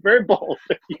 very bold.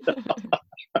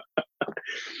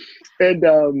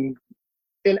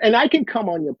 And I can come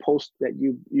on your post that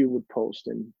you would post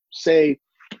and say,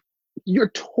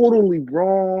 you're totally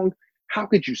wrong. How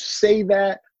could you say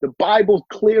that? The Bible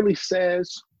clearly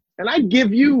says, and I could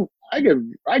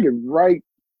write,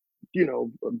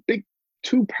 a big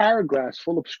 2 paragraphs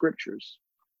full of scriptures.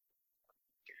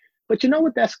 But you know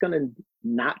what that's going to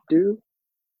not do?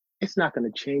 It's not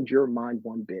going to change your mind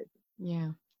one bit. Yeah.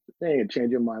 It ain't going to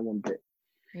change your mind one bit.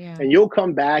 Yeah. And you'll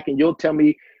come back and you'll tell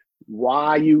me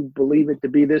why you believe it to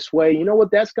be this way. You know what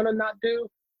that's going to not do?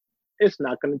 It's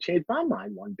not going to change my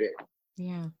mind one bit.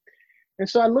 Yeah. And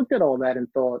so I looked at all that and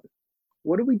thought,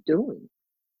 what are we doing?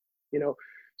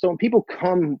 So when people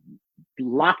come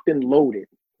locked and loaded,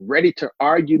 ready to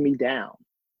argue me down,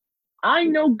 I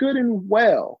know good and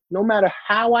well, no matter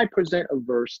how I present a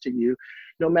verse to you,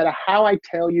 no matter how I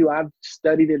tell you I've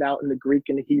studied it out in the Greek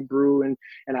and the Hebrew, and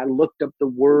I looked up the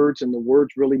words and the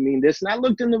words really mean this. And I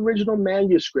looked in the original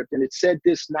manuscript and it said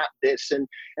this, not this. And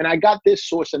I got this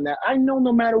source and that. I know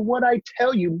no matter what I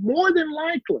tell you, more than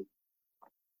likely,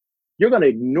 you're going to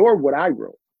ignore what I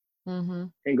wrote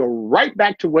and go right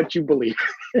back to what you believe.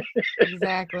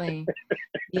 Exactly.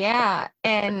 Yeah.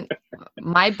 And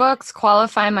my books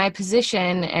qualify my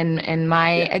position, and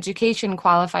my education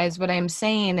qualifies what I'm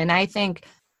saying. And I think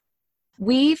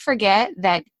we forget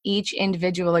that each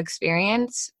individual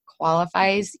experience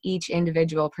qualifies each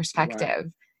individual perspective.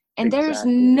 Right. And there's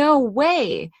no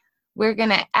way we're going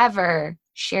to ever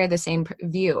share the same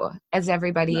view as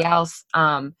everybody else.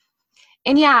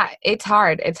 And yeah, it's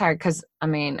hard. It's hard because,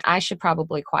 I should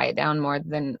probably quiet down more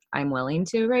than I'm willing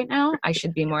to right now. I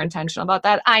should be more intentional about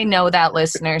that. I know that,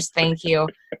 listeners. Thank you.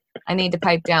 I need to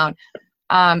pipe down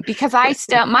because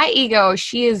my ego,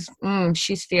 she's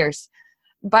fierce.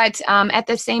 But at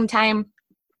the same time,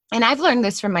 and I've learned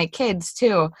this from my kids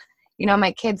too.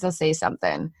 My kids will say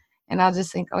something and I'll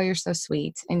just think, oh, you're so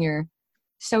sweet and you're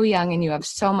so young and you have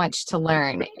so much to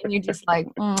learn. And you're just like,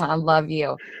 I love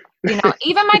you.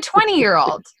 Even my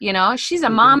 20-year-old, she's a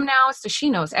mom now, so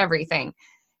she knows everything.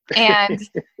 And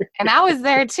I was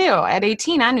there too. At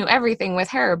 18, I knew everything with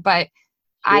her, but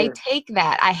I take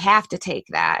that. I have to take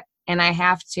that. And I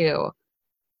have to,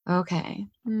 okay.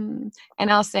 And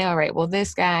I'll say, all right, well,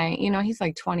 this guy, he's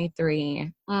like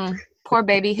 23. Poor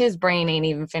baby, his brain ain't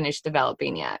even finished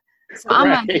developing yet. So I'm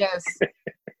not just,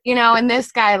 and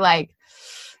this guy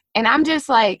and I'm just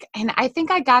like, and I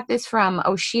think I got this from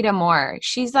Oshita Moore.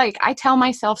 She's like, I tell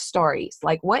myself stories,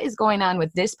 like what is going on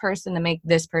with this person to make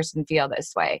this person feel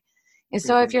this way. And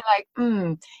so if you're like,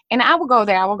 and I will go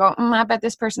there, I will go, I bet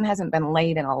this person hasn't been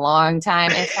laid in a long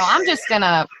time. And so I'm just going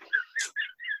to,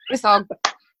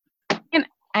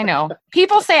 I know.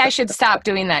 People say I should stop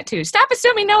doing that too. Stop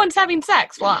assuming no one's having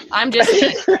sex. Well, I'm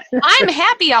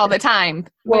happy all the time.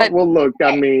 Well, look,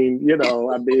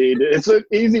 it's an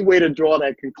easy way to draw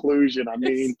that conclusion.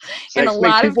 In a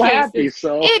lot of cases, happy,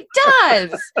 so. It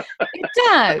does. It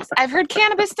does. I've heard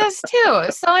cannabis does too.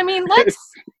 So, let's.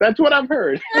 That's what I've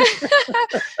heard.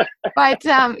 But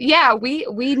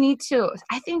we need to,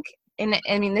 I think, and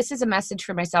this is a message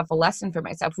for myself, a lesson for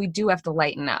myself. We do have to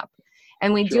lighten up.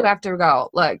 And we do have to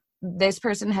go, look, this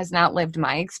person has not lived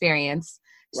my experience.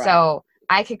 Right. So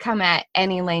I could come at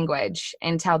any language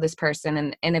and tell this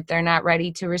person. And if they're not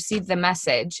ready to receive the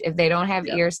message, if they don't have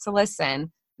ears to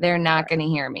listen, they're not going to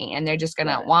hear me, and they're just going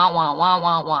to wah, wah, wah,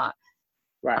 wah, wah.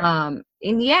 Right.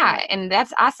 And yeah, and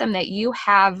that's awesome that you've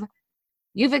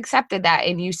accepted that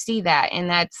and you see that.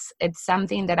 And it's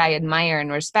something that I admire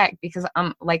and respect, because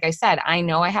like I said, I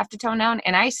know I have to tone down,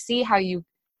 and I see how you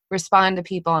respond to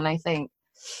people, and I think,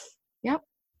 yep,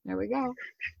 there we go.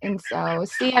 And so,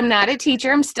 see, I'm not a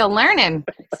teacher. I'm still learning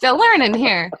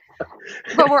here,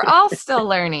 but we're all still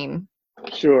learning.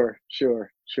 Sure.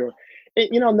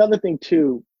 And, another thing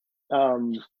too,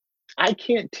 I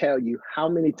can't tell you how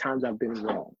many times I've been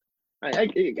wrong. I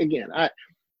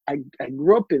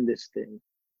grew up in this thing.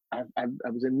 I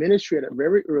was in ministry at a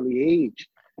very early age,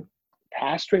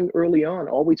 pastoring early on,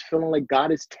 always feeling like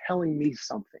God is telling me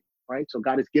something, right? So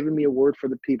God has given me a word for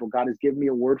the people. God has given me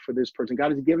a word for this person.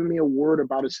 God has given me a word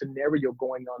about a scenario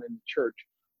going on in the church.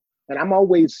 And I'm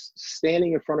always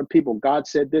standing in front of people. God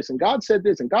said this, and God said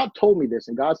this, and God told me this,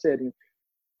 and God said,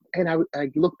 and I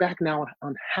look back now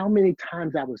on how many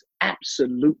times I was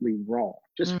absolutely wrong,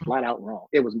 just flat out wrong.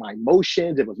 It was my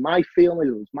emotions, it was my feelings,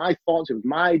 it was my thoughts, it was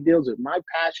my ideals, it was my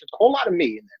passions, a whole lot of me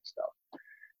in that stuff.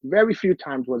 Very few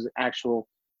times was it actual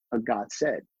God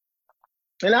said.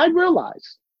 And I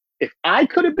realized if I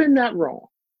could have been that wrong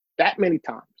that many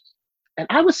times, and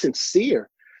I was sincere,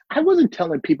 I wasn't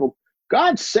telling people,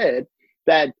 God said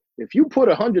that if you put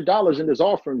 $100 in this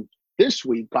offering this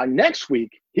week, by next week,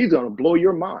 he's going to blow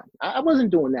your mind. I wasn't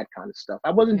doing that kind of stuff.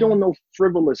 I wasn't doing no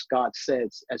frivolous God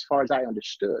says, as far as I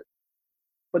understood.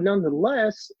 But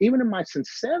nonetheless, even in my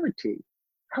sincerity,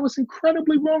 I was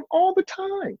incredibly wrong all the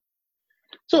time.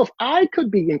 So if I could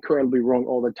be incredibly wrong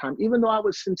all the time, even though I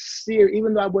was sincere,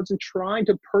 even though I wasn't trying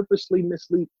to purposely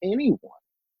mislead anyone,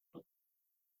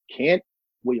 can't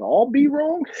we all be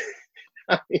wrong?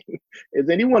 I mean, is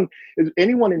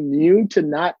anyone immune to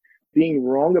not being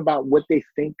wrong about what they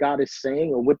think God is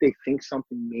saying or what they think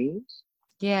something means?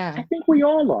 Yeah. I think we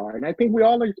all are. And I think we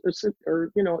all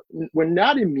are, we're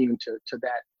not immune to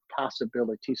that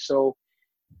possibility. So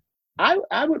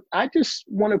I just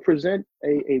want to present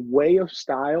a way of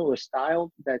style, a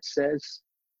style that says,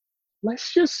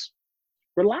 let's just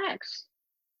relax.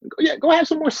 Go have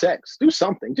some more sex. Do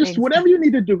something. Just whatever you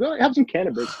need to do. Go have some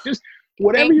cannabis. Just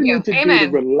whatever you need to do to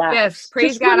relax. Yes,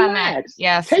 praise God on that.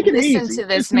 Yes, take it easy. Listen to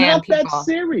this it's man, not people. that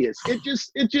serious. It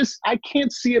just I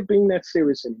can't see it being that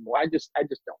serious anymore. I just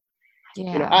don't.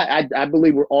 Yeah. I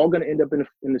believe we're all going to end up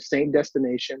in the same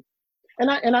destination,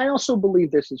 and I also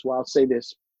believe this as well. I'll say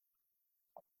this.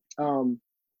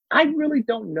 I really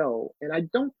don't know, and I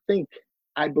don't think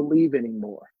I believe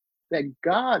anymore that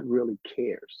God really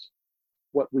cares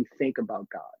what we think about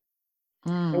God.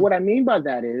 And what I mean by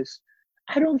that is,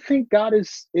 I don't think God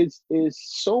is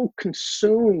so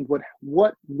consumed with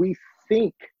what we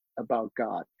think about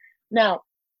God. Now,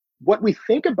 what we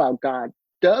think about God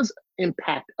does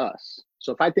impact us.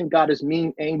 So if I think God is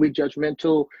mean, angry,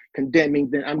 judgmental, condemning,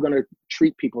 then I'm going to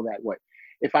treat people that way.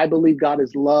 If I believe God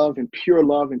is love and pure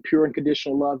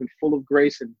unconditional love and full of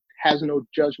grace and has no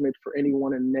judgment for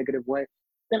anyone in a negative way,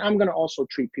 then I'm going to also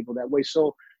treat people that way.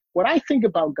 So what I think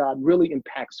about God really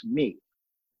impacts me.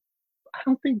 I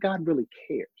don't think God really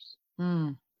cares.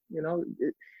 I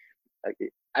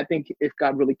think if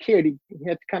God really cared, he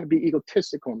had to kind of be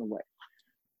egotistical in a way,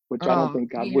 which I don't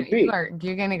think God would be.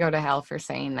 You're going to go to hell for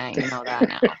saying that. You know that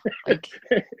now. Like,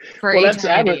 for well,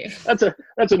 eternity. That's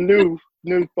a new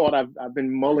thought I've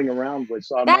been mulling around with,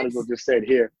 so I might as well just say it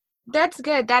here. That's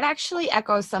good. That actually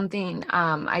echoes something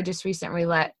I just recently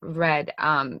read.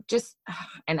 And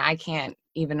I can't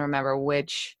even remember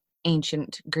which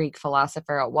ancient Greek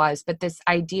philosopher it was, but this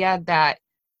idea that,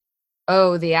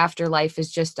 the afterlife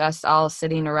is just us all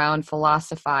sitting around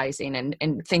philosophizing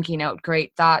and thinking out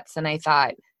great thoughts. And I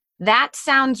thought, that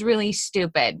sounds really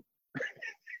stupid.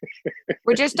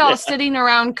 We're just all sitting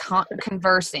around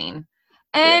conversing.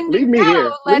 And leave me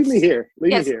here. Leave me here.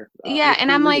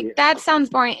 And I'm like, that sounds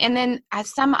boring. And then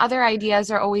some other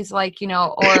ideas are always like,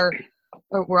 or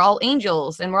we're all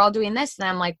angels and we're all doing this. And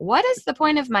I'm like, what is the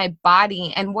point of my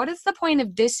body? And what is the point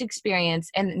of this experience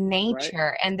and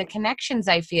nature and the connections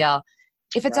I feel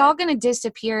if it's all going to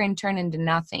disappear and turn into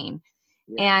nothing?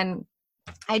 And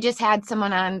I just had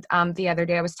someone on the other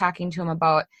day. I was talking to him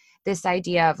about this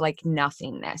idea of like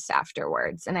nothingness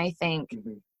afterwards. And I think,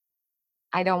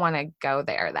 I don't want to go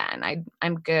there then.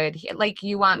 I'm good. Like,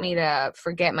 you want me to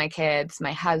forget my kids,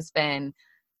 my husband,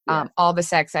 all the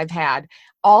sex I've had,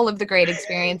 all of the great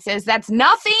experiences. That's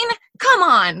nothing? Come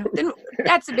on. Then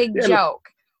that's a big joke.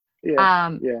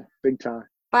 Yeah, big time.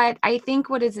 But I think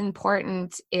what is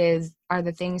important are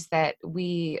the things that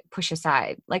we push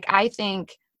aside. Like, I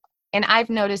think, and I've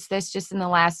noticed this just in the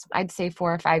last, I'd say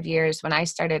 4 or 5 years, when I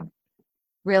started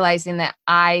realizing that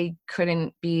I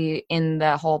couldn't be in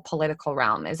the whole political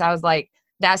realm. Is I was like,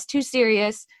 that's too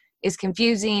serious. It's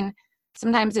confusing.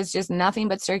 Sometimes it's just nothing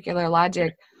but circular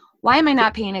logic. Why am I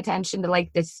not paying attention to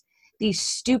like these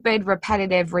stupid,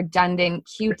 repetitive, redundant,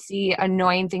 cutesy,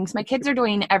 annoying things my kids are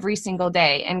doing every single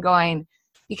day and going,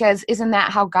 because isn't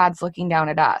that how God's looking down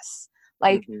at us?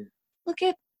 Like, look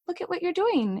at what you're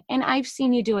doing. And I've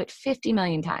seen you do it 50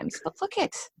 million times, but look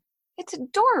it's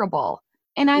adorable.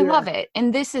 And I love it.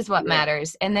 And this is what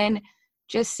matters. And then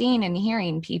just seeing and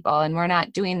hearing people, and we're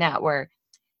not doing that. We're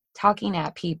talking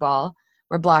at people,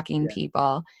 we're blocking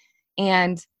people.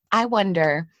 And I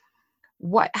wonder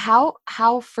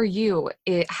how for you,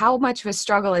 how much of a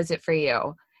struggle is it for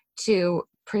you to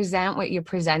present what you're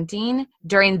presenting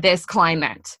during this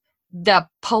climate, the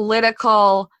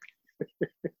political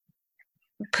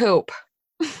poop?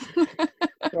 Is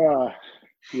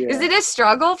it a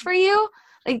struggle for you?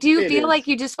 Like, do you feel like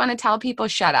you just want to tell people,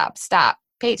 shut up, stop,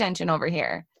 pay attention over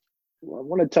here? Well, I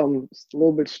want to tell them a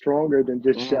little bit stronger than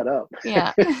just shut up.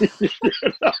 Yeah.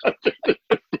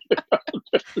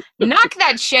 Knock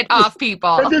that shit off,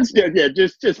 people. Just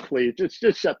please,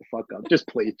 just shut the fuck up. Just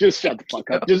please, just shut the fuck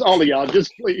up. Just all of y'all,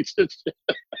 just please.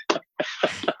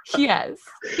 Yes.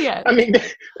 I mean,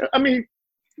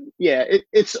 yeah.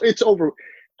 It's over.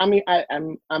 I mean,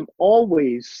 I'm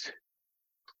always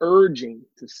urging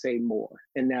to say more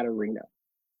in that arena,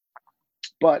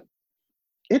 but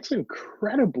it's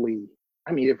incredibly.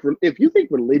 I mean, if you think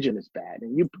religion is bad,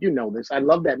 and you know this, I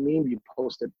love that meme you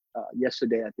posted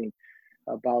yesterday, I think,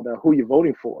 about who you're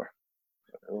voting for.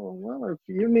 Well, if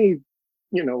you need,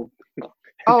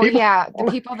 oh people,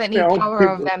 the people that need power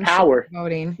of them power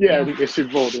voting. Yeah, they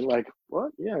should vote. And like,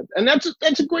 what? Yeah, and that's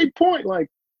a great point. Like,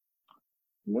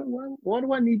 what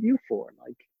do I need you for?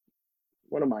 Like,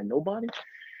 what am I, nobody?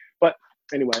 But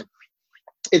anyway,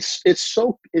 it's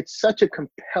such a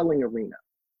compelling arena,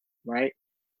 right?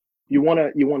 You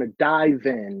wanna dive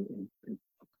in and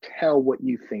tell what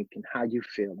you think and how you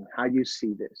feel and how you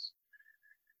see this.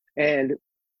 And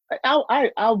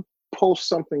I'll post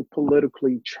something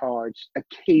politically charged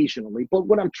occasionally, but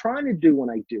what I'm trying to do when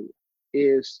I do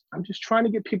is I'm just trying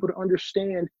to get people to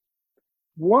understand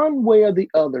one way or the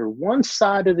other, one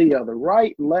side or the other,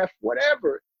 right, left,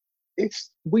 whatever.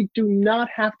 We do not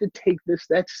have to take this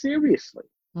that seriously.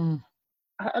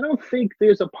 I don't think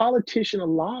there's a politician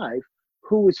alive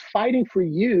who is fighting for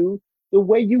you the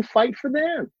way you fight for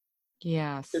them.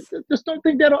 Yes. Just don't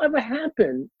think that'll ever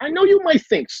happen. I know you might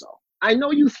think so. I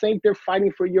know you think they're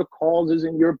fighting for your causes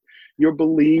and your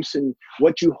beliefs and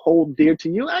what you hold dear to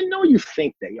you. I know you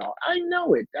think they are. I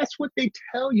know it. That's what they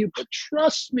tell you. But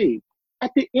trust me,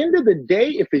 at the end of the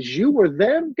day, if it's you or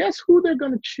them, guess who they're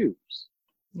going to choose?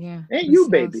 Yeah. It ain't you,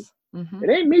 baby. It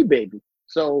ain't me, baby.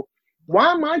 So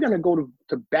why am I going to go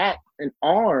to bat in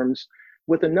arms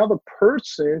with another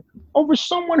person over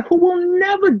someone who will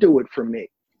never do it for me?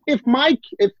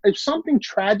 If something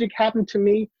tragic happened to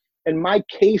me and my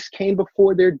case came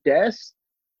before their deaths,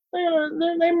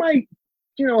 they might,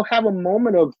 have a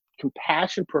moment of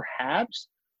compassion perhaps,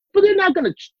 but they're not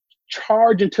going to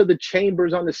charge into the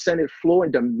chambers on the Senate floor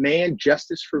and demand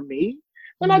justice for me.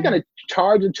 They're not going to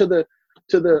charge into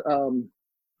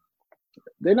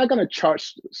they're not going to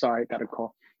charge, sorry, I got a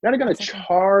call. They're not going to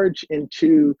charge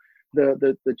into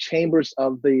the chambers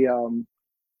of the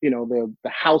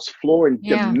House floor and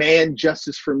demand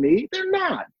justice for me. They're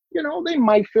not. They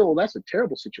might feel that's a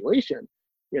terrible situation,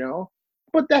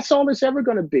 but that's all it's ever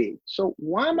going to be. So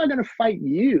why am I going to fight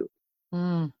you?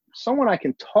 Someone I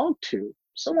can talk to,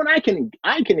 someone I can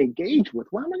engage with.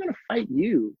 Why am I going to fight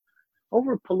you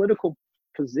over a political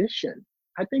position?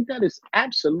 I think that is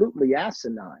absolutely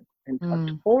asinine and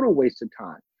a total waste of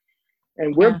time.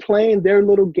 And we're playing their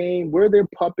little game. We're their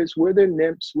puppets. We're their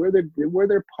nymphs. We're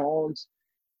their pawns.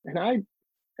 And I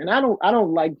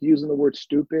don't like using the word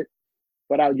stupid,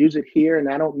 but I'll use it here. And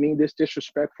I don't mean this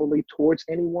disrespectfully towards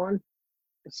anyone.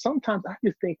 But sometimes I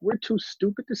just think we're too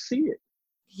stupid to see it.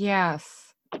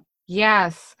 Yes.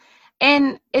 Yes.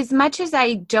 And as much as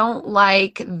I don't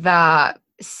like the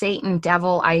Satan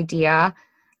devil idea,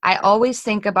 I always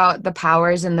think about the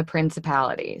powers and the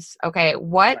principalities. Okay,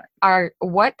 what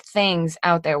things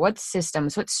out there, what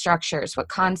systems, what structures, what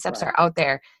concepts are out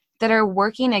there that are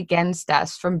working against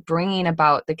us from bringing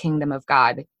about the kingdom of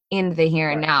God in the here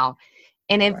and now?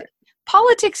 And if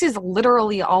politics is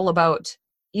literally all about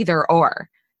either or.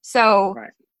 So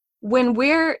when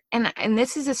we're, and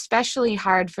this is especially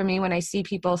hard for me when I see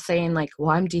people saying like, well,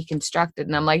 I'm deconstructed.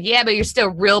 And I'm like, yeah, but you're still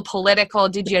real political.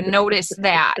 Did you notice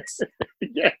that?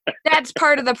 That's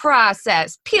part of the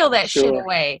process. Peel that shit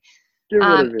away. Get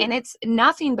rid of it. And it's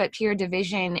nothing but pure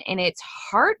division, and it's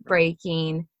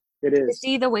heartbreaking It to is.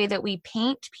 see the way that we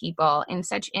paint people in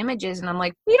such images. And I'm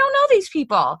like, we don't know these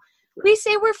people. We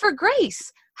say we're for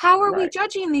grace. How are we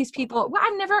judging these people? Well,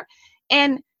 I've never,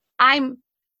 and I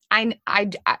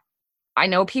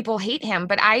know people hate him,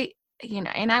 but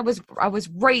and I was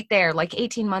right there like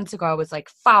 18 months ago. I was like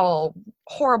foul,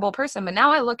 horrible person. But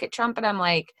now I look at Trump and I'm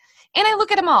like, and I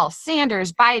look at them all,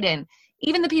 Sanders, Biden,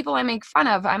 even the people I make fun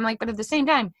of. I'm like, but at the same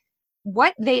time,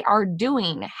 what they are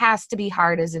doing has to be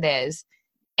hard as it is.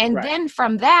 And then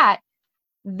from that,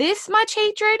 this much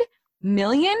hatred,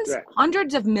 millions,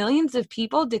 hundreds of millions of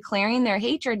people declaring their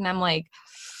hatred. And I'm like,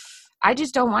 I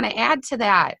just don't want to add to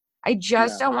that. I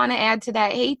just don't want to add to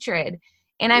that hatred.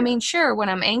 And I mean, sure, when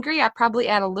I'm angry, I probably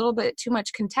add a little bit too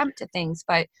much contempt to things,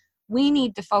 but we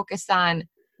need to focus on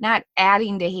not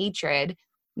adding to hatred,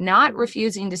 not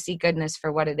refusing to see goodness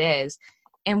for what it is.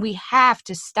 And we have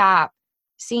to stop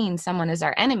seeing someone as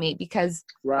our enemy, because,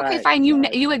 okay, fine,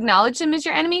 you acknowledge them as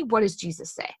your enemy. What does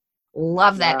Jesus say?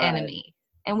 Love that enemy.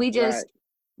 And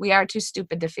we are too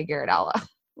stupid to figure it all out.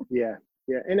 Yeah.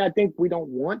 And I think we don't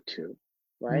want to,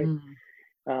 right?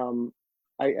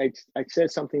 I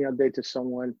said something the other day to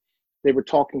someone. They were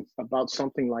talking about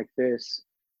something like this.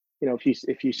 You know,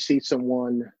 if you see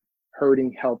someone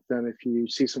hurting, help them. If you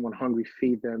see someone hungry,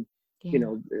 feed them. You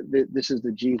know, this is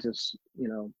the Jesus, you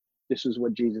know, this is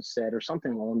what Jesus said, or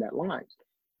something along that lines.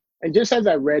 And just as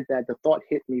I read that, the thought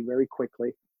hit me very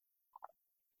quickly.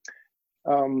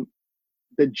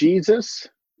 The Jesus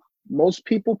most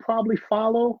people probably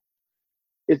follow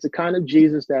is the kind of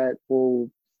Jesus that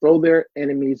will throw their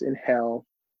enemies in hell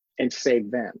and save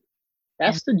them.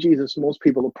 That's the Jesus most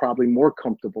people are probably more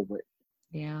comfortable with.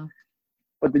 Yeah.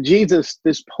 But the Jesus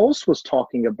this post was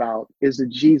talking about is the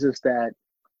Jesus that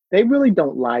they really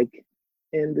don't like,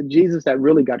 and the Jesus that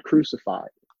really got crucified.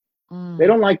 They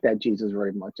don't like that Jesus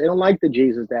very much. They don't like the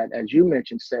Jesus that, as you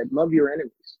mentioned, said, love your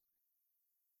enemies.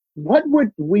 What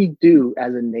would we do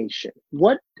as a nation?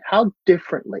 How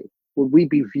differently would we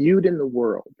be viewed in the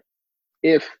world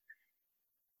if,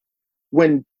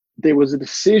 when there was a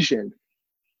decision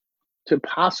to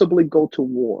possibly go to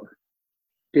war,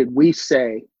 did we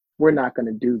say, we're not going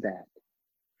to do that?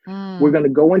 We're going to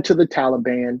go into the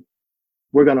Taliban.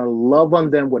 We're going to love on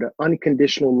them with an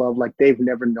unconditional love like they've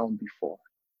never known before.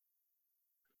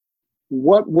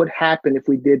 What would happen if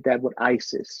we did that with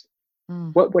ISIS?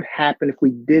 What would happen if we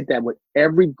did that with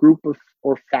every group of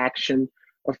or faction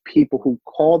of people who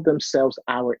called themselves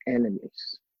our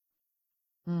enemies?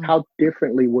 How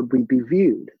differently would we be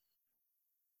viewed?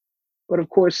 But of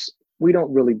course, we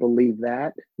don't really believe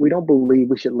that. We don't believe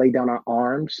we should lay down our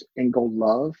arms and go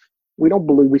love. We don't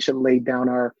believe we should lay down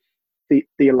our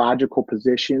theological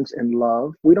positions and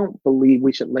love. We don't believe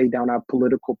we should lay down our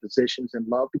political positions and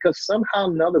love, because somehow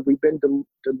or another we've been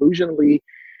delusionally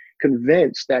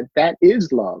convinced that that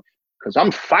is love, because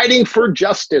I'm fighting for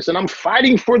justice and I'm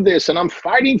fighting for this and I'm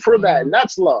fighting for that, and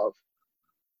that's love.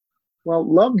 Well,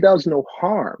 love does no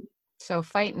harm. So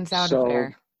fighting's out of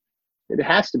there. It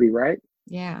has to be, right?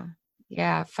 Yeah.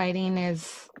 Fighting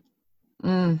is,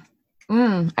 I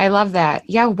love that.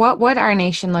 Yeah. What would our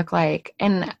nation look like?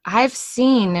 And I've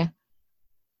seen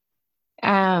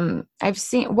what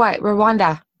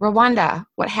Rwanda,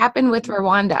 what happened with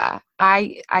Rwanda.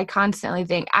 I constantly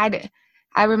think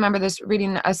I remember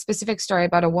reading a specific story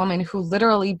about a woman who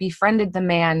literally befriended the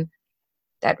man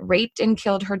that raped and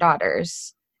killed her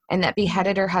daughters and that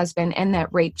beheaded her husband and that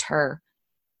raped her.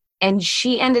 And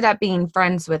she ended up being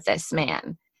friends with this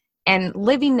man and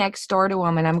living next door to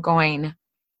him. And I'm going,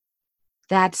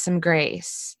 that's some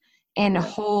grace. And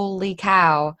holy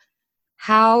cow,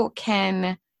 how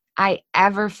can I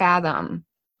ever fathom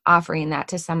offering that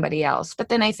to somebody else? But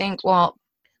then I think, well,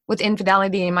 with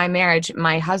infidelity in my marriage,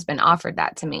 my husband offered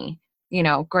that to me,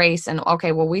 grace. And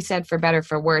okay, well, we said for better,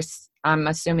 for worse. I'm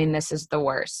assuming this is the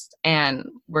worst and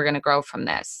we're going to grow from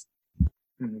this.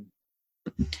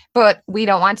 But we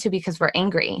don't want to, because we're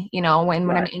angry. When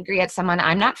I'm angry at someone,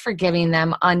 I'm not forgiving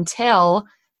them until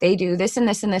they do this and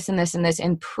this and this and this and this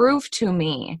and prove to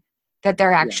me that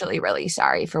they're actually really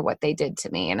sorry for what they did to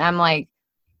me. And I'm like,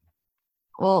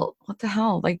 well, what the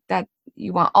hell? Like that,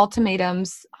 you want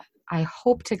ultimatums? I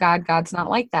hope to God, God's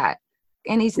not like that.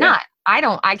 And he's not.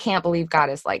 I can't believe God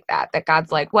is like that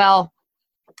God's like, well,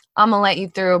 I'm gonna let you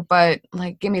through, but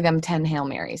like, give me them 10 Hail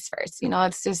Marys first.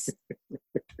 It's just,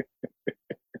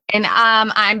 and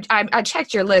I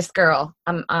checked your list, girl.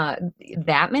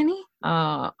 That many?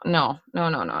 No.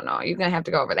 You're gonna have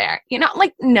to go over there.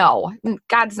 No,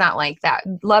 God's not like that.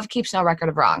 Love keeps no record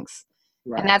of wrongs.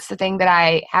 And that's the thing that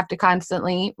I have to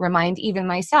constantly remind even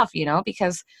myself,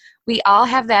 because we all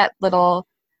have that little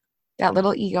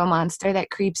ego monster that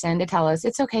creeps in to tell us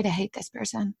it's okay to hate this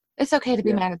person. It's okay to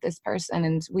be mad at this person.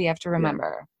 And we have to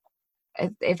remember,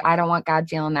 if I don't want God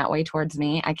feeling that way towards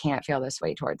me, I can't feel this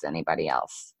way towards anybody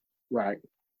else. Right.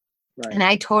 And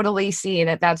I totally see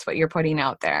that that's what you're putting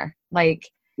out there. Like,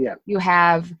 you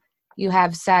have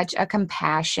such a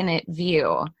compassionate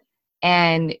view,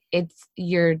 and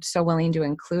you're so willing to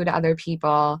include other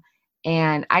people.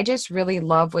 And I just really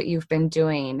love what you've been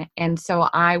doing. And so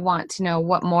I want to know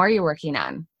what more you're working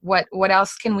on. What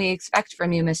else can we expect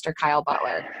from you, Mr. Kyle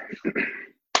Butler?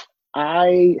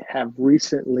 I have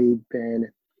recently been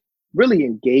really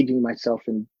engaging myself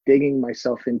and digging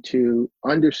myself into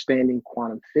understanding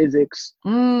quantum physics.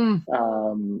 Nerding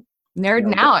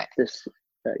out. This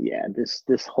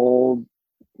whole,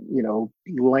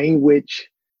 language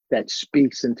that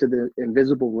speaks into the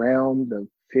invisible realm, the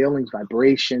feelings,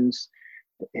 vibrations,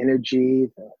 the energy,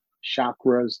 the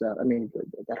chakras,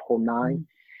 that whole nine,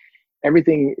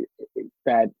 everything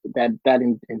that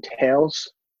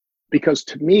entails. Because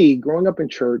to me, growing up in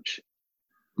church,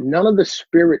 none of the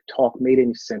spirit talk made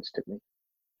any sense to me.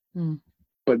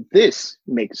 But this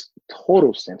makes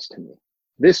total sense to me.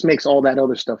 This makes all that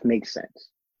other stuff make sense.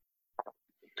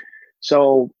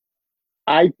 So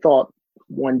I thought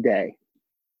one day,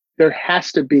 there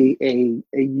has to be a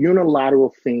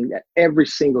unilateral thing that every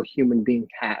single human being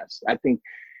has. I think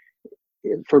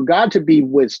for God to be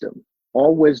wisdom,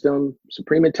 all wisdom,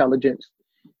 supreme intelligence,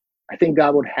 I think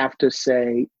God would have to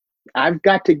say, I've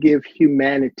got to give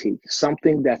humanity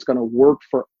something that's going to work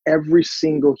for every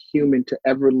single human to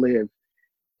ever live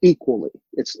equally.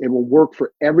 It will work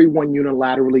for everyone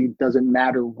unilaterally. Doesn't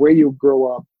matter where you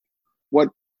grow up, what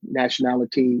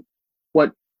nationality,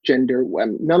 what gender,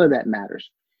 none of that matters.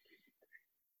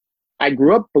 I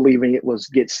grew up believing it was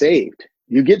get saved.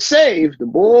 You get saved,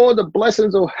 the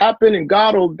blessings will happen and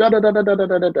God will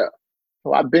da-da-da-da-da-da-da-da.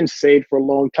 Well, I've been saved for a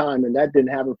long time and that didn't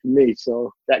happen for me,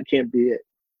 so that can't be it.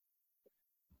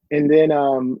 And then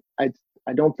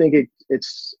I don't think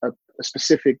it's a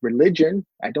specific religion.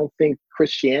 I don't think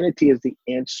Christianity is the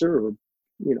answer, or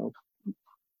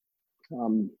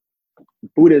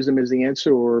Buddhism is the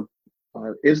answer, or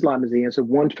Islam is the answer.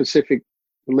 One specific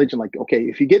religion, like, okay,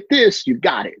 if you get this, you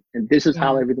got it, and this is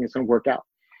how everything's going to work out.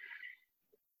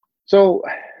 So,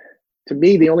 to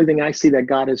me, the only thing I see that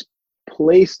God has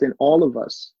placed in all of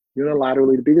us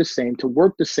unilaterally to be the same, to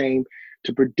work the same,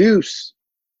 to produce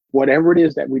whatever it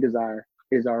is that we desire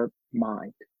is our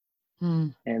mind.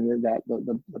 And that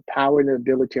the power and the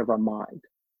ability of our mind.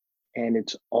 And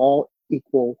it's all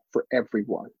equal for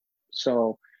everyone.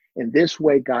 So in this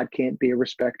way, God can't be a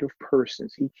respecter of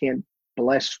persons. He can't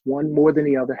bless one more than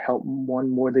the other, help one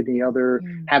more than the other,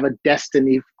 have a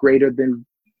destiny greater than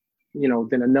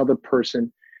another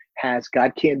person has.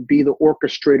 God can't be the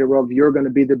orchestrator of, you're going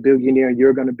to be the billionaire,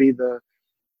 you're going to be the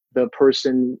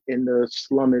person in the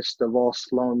slummest of all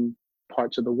slum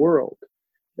parts of the world.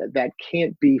 That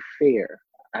can't be fair.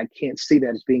 I can't see that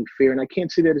as being fair, and I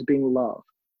can't see that as being love.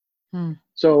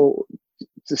 So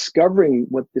discovering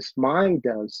what this mind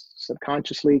does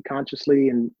subconsciously, consciously,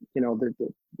 and the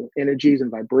energies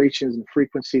and vibrations and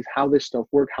frequencies, how this stuff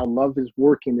works, how love is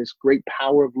working, this great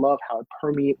power of love, how it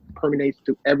permeates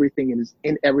through everything and is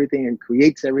in everything and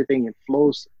creates everything and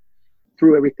flows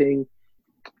through everything.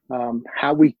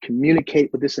 How we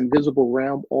communicate with this invisible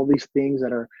realm, all these things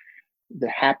that are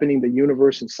happening, the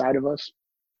universe inside of us.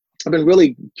 I've been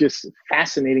really just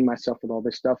fascinating myself with all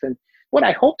this stuff. And what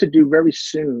I hope to do very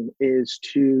soon is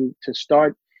to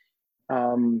start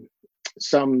some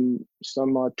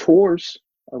tours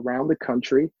around the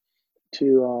country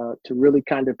to really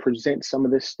kind of present some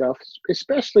of this stuff,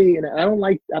 especially, and I don't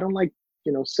like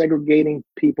segregating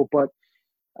people, but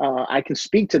I can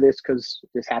speak to this because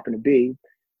this happened to be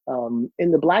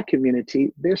in the Black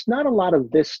community. There's not a lot of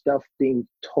this stuff being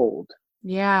told.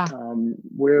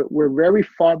 We're very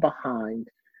far behind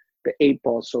the 8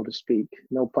 ball, so to speak,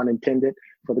 no pun intended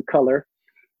for the color,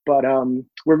 but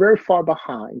we're very far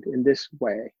behind in this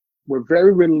way. We're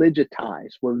very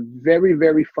religitized. We're very,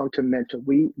 very fundamental.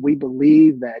 We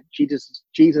believe that Jesus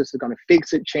is going to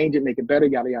fix it, change it, make it better,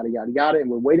 yada, yada, yada, yada.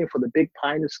 And we're waiting for the big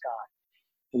pie in the sky.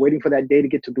 We're waiting for that day to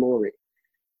get to glory.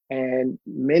 And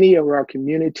many of our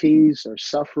communities are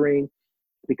suffering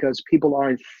because people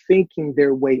aren't thinking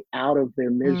their way out of their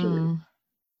misery.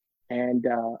 And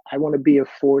I want to be a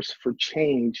force for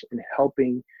change and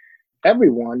helping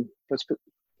everyone, but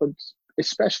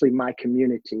especially my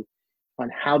community, on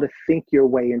how to think your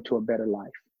way into a better life.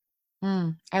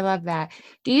 I love that.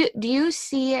 Do you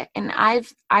see it? And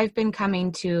I've been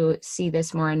coming to see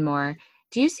this more and more,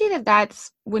 Do you see that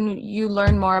that's when you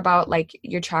learn more about like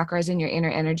your chakras and your inner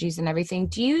energies and everything?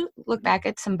 Do you look back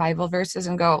at some Bible verses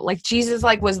and go, like Jesus,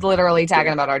 like was literally talking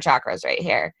Yeah. about our chakras right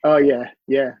here? Oh yeah,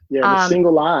 yeah, yeah. The Um,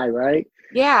 single eye, right?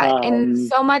 yeah, and Um,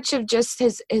 so much of just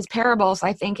his parables,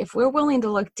 I think, if we're willing to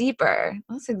look deeper,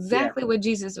 that's yeah, exactly what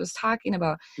Jesus was talking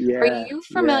about. Are yeah, you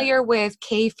yeah. familiar with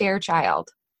Kay Fairchild?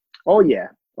 Oh yeah,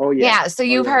 oh yeah, Yeah, so oh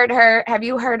you've yeah. heard her. Have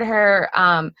you heard her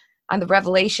on the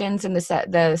Revelations and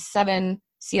the seven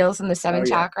seals and the Oh seven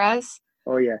yeah, chakras?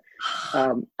 oh yeah.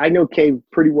 I know Kay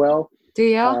pretty well, Do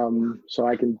you? so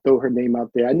I can throw her name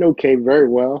out there. I know Kay very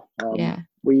well. Yeah.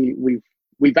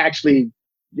 We've actually,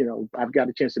 I've got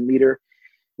a chance to meet her.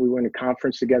 We were in a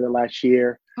conference together last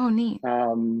year. Oh, neat.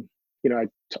 Um,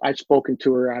 I've spoken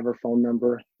to her. I have her phone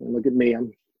number. And look at me,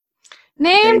 I'm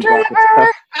Name name dropping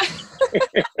dropper.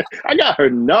 stuff. I got her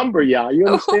number, y'all. You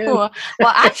understand? Ooh, well,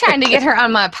 I'm trying to get her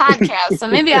on my podcast, so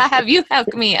maybe I'll have you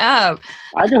hook me up.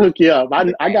 I can hook you up.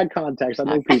 I got contacts. I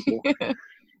know people.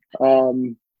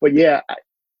 But yeah,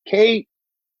 Kay.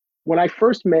 When I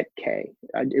first met Kay,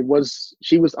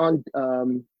 she was on.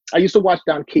 I used to watch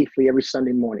Don Keathley every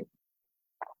Sunday morning,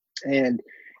 and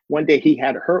one day he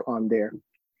had her on there,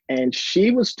 and she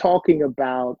was talking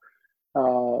about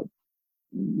uh,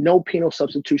 no penal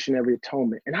substitutionary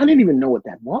atonement, and I didn't even know what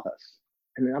that was.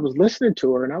 And then I was listening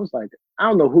to her, and I was like, I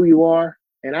don't know who you are,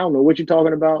 and I don't know what you're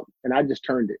talking about, and I just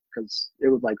turned it because it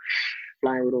was like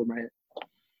flying right over my head.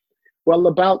 Well,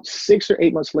 about 6 or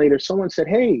 8 months later, someone said,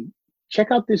 "Hey,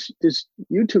 check out this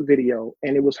YouTube video,"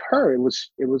 and it was her. It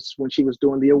was when she was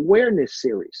doing the awareness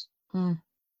series. Hmm.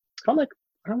 I'm like,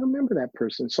 I don't remember that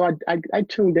person. So I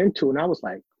tuned into it, and I was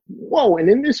like, whoa. And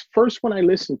in this first one I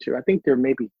listened to, I think there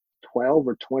may be 12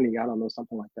 or 20, I don't know,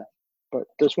 something like that. But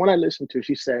this one I listened to,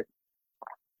 she said,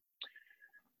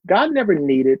 God never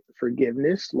needed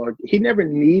forgiveness, Lord. He never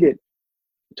needed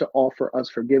to offer us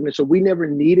forgiveness. So we never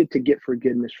needed to get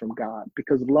forgiveness from God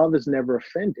because love is never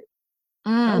offended. I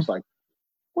Mm. was like,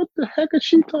 what the heck is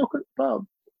she talking about?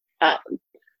 I,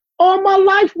 all my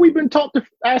life we've been taught to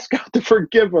ask God to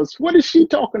forgive us. What is she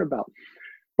talking about?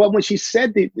 But when she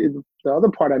said the other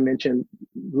part I mentioned,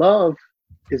 love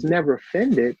is never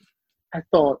offended, I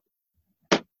thought,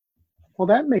 well,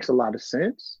 that makes a lot of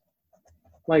sense.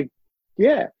 Like,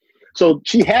 yeah. So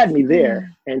she had me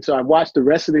there. And so I watched the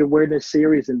rest of the awareness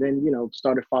series and then,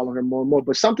 started following her more and more.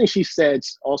 But something she said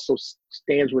also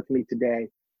stands with me today.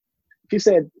 She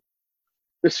said,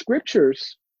 the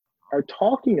scriptures are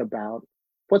talking about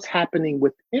what's happening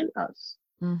within us.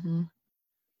 Mm-hmm.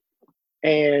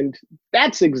 And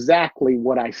that's exactly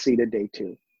what I see today,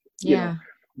 too. Yeah.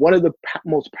 One of the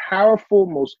most powerful,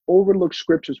 most overlooked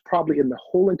scriptures probably in the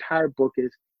whole entire book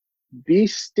is be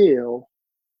still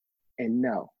and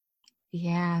know.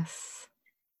 Yes.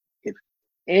 If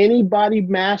anybody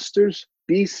masters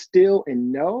be still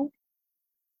and know,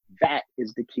 that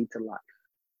is the key to life.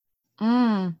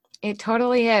 It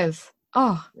totally is.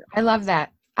 Oh, Yeah. I love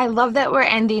that. I love that we're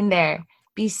ending there.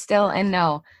 Be still and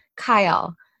know.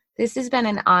 Kyle, this has been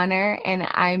an honor, and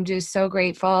I'm just so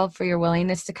grateful for your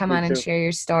willingness to come Me on and too. share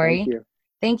your story. Thank you.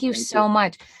 Thank you so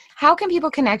much. How can people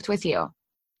connect with you?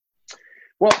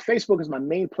 Well, Facebook is my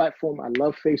main platform. I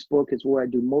love Facebook. It's where I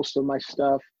do most of my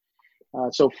stuff.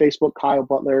 So Facebook, Kyle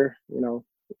Butler,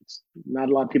 it's not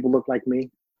a lot of people look like me.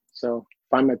 So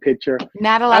find my picture.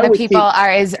 Not a lot of people are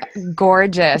as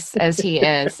gorgeous as he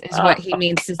is what he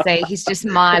means to say. He's just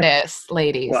modest,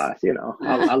 ladies. Well,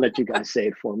 I'll let you guys say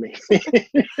it for me.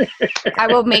 I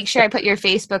will make sure I put your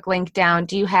Facebook link down.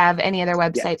 Do you have any other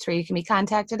websites where you can be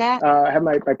contacted at? I have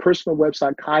my personal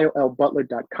website,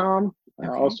 KyleLButler.com. Okay.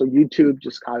 Also YouTube,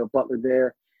 just Kyle Butler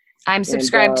there. I'm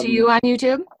subscribed to you on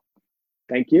YouTube.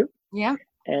 Thank you. Yeah.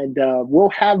 And we'll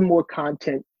have more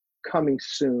content coming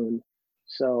soon.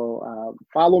 So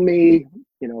follow me,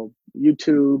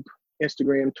 YouTube,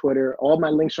 Instagram, Twitter. All my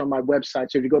links are on my website.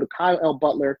 So if you go to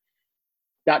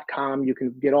KyleLButler.com, you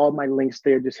can get all my links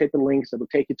there. Just hit the links. It'll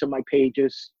take you to my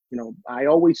pages.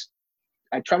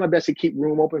 I try my best to keep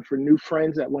room open for new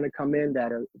friends that want to come in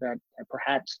that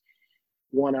perhaps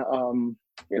want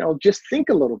to just think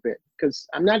a little bit, because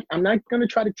I'm not going to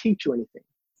try to teach you anything.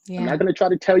 Yeah. I'm not going to try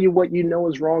to tell you what you know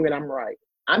is wrong and I'm right.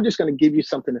 I'm just going to give you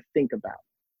something to think about.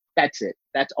 That's it.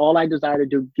 That's all I desire to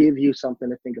do, give you something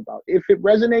to think about. If it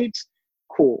resonates,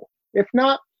 cool. If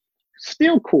not,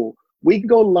 still cool. We can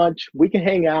go lunch, we can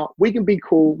hang out, we can be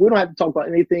cool. We don't have to talk about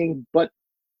anything but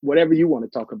whatever you want to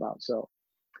talk about. So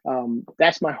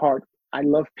that's my heart. I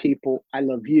love people. I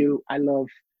love you. I love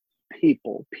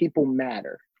people. People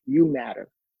matter. You matter.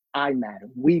 I matter.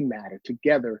 We matter.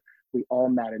 Together, we all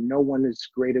matter. No one is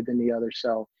greater than the other.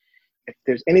 So if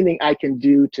there's anything I can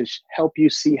do to help you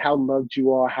see how loved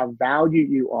you are, how valued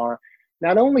you are,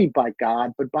 not only by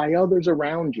God, but by others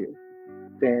around you,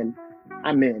 then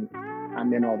I'm in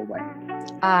all the way.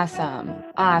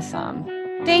 Awesome.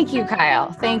 Thank you,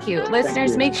 Kyle. Thank you.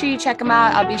 Listeners, make sure you check them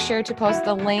out. I'll be sure to post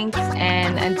the links.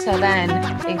 And until then,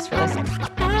 thanks for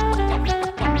listening.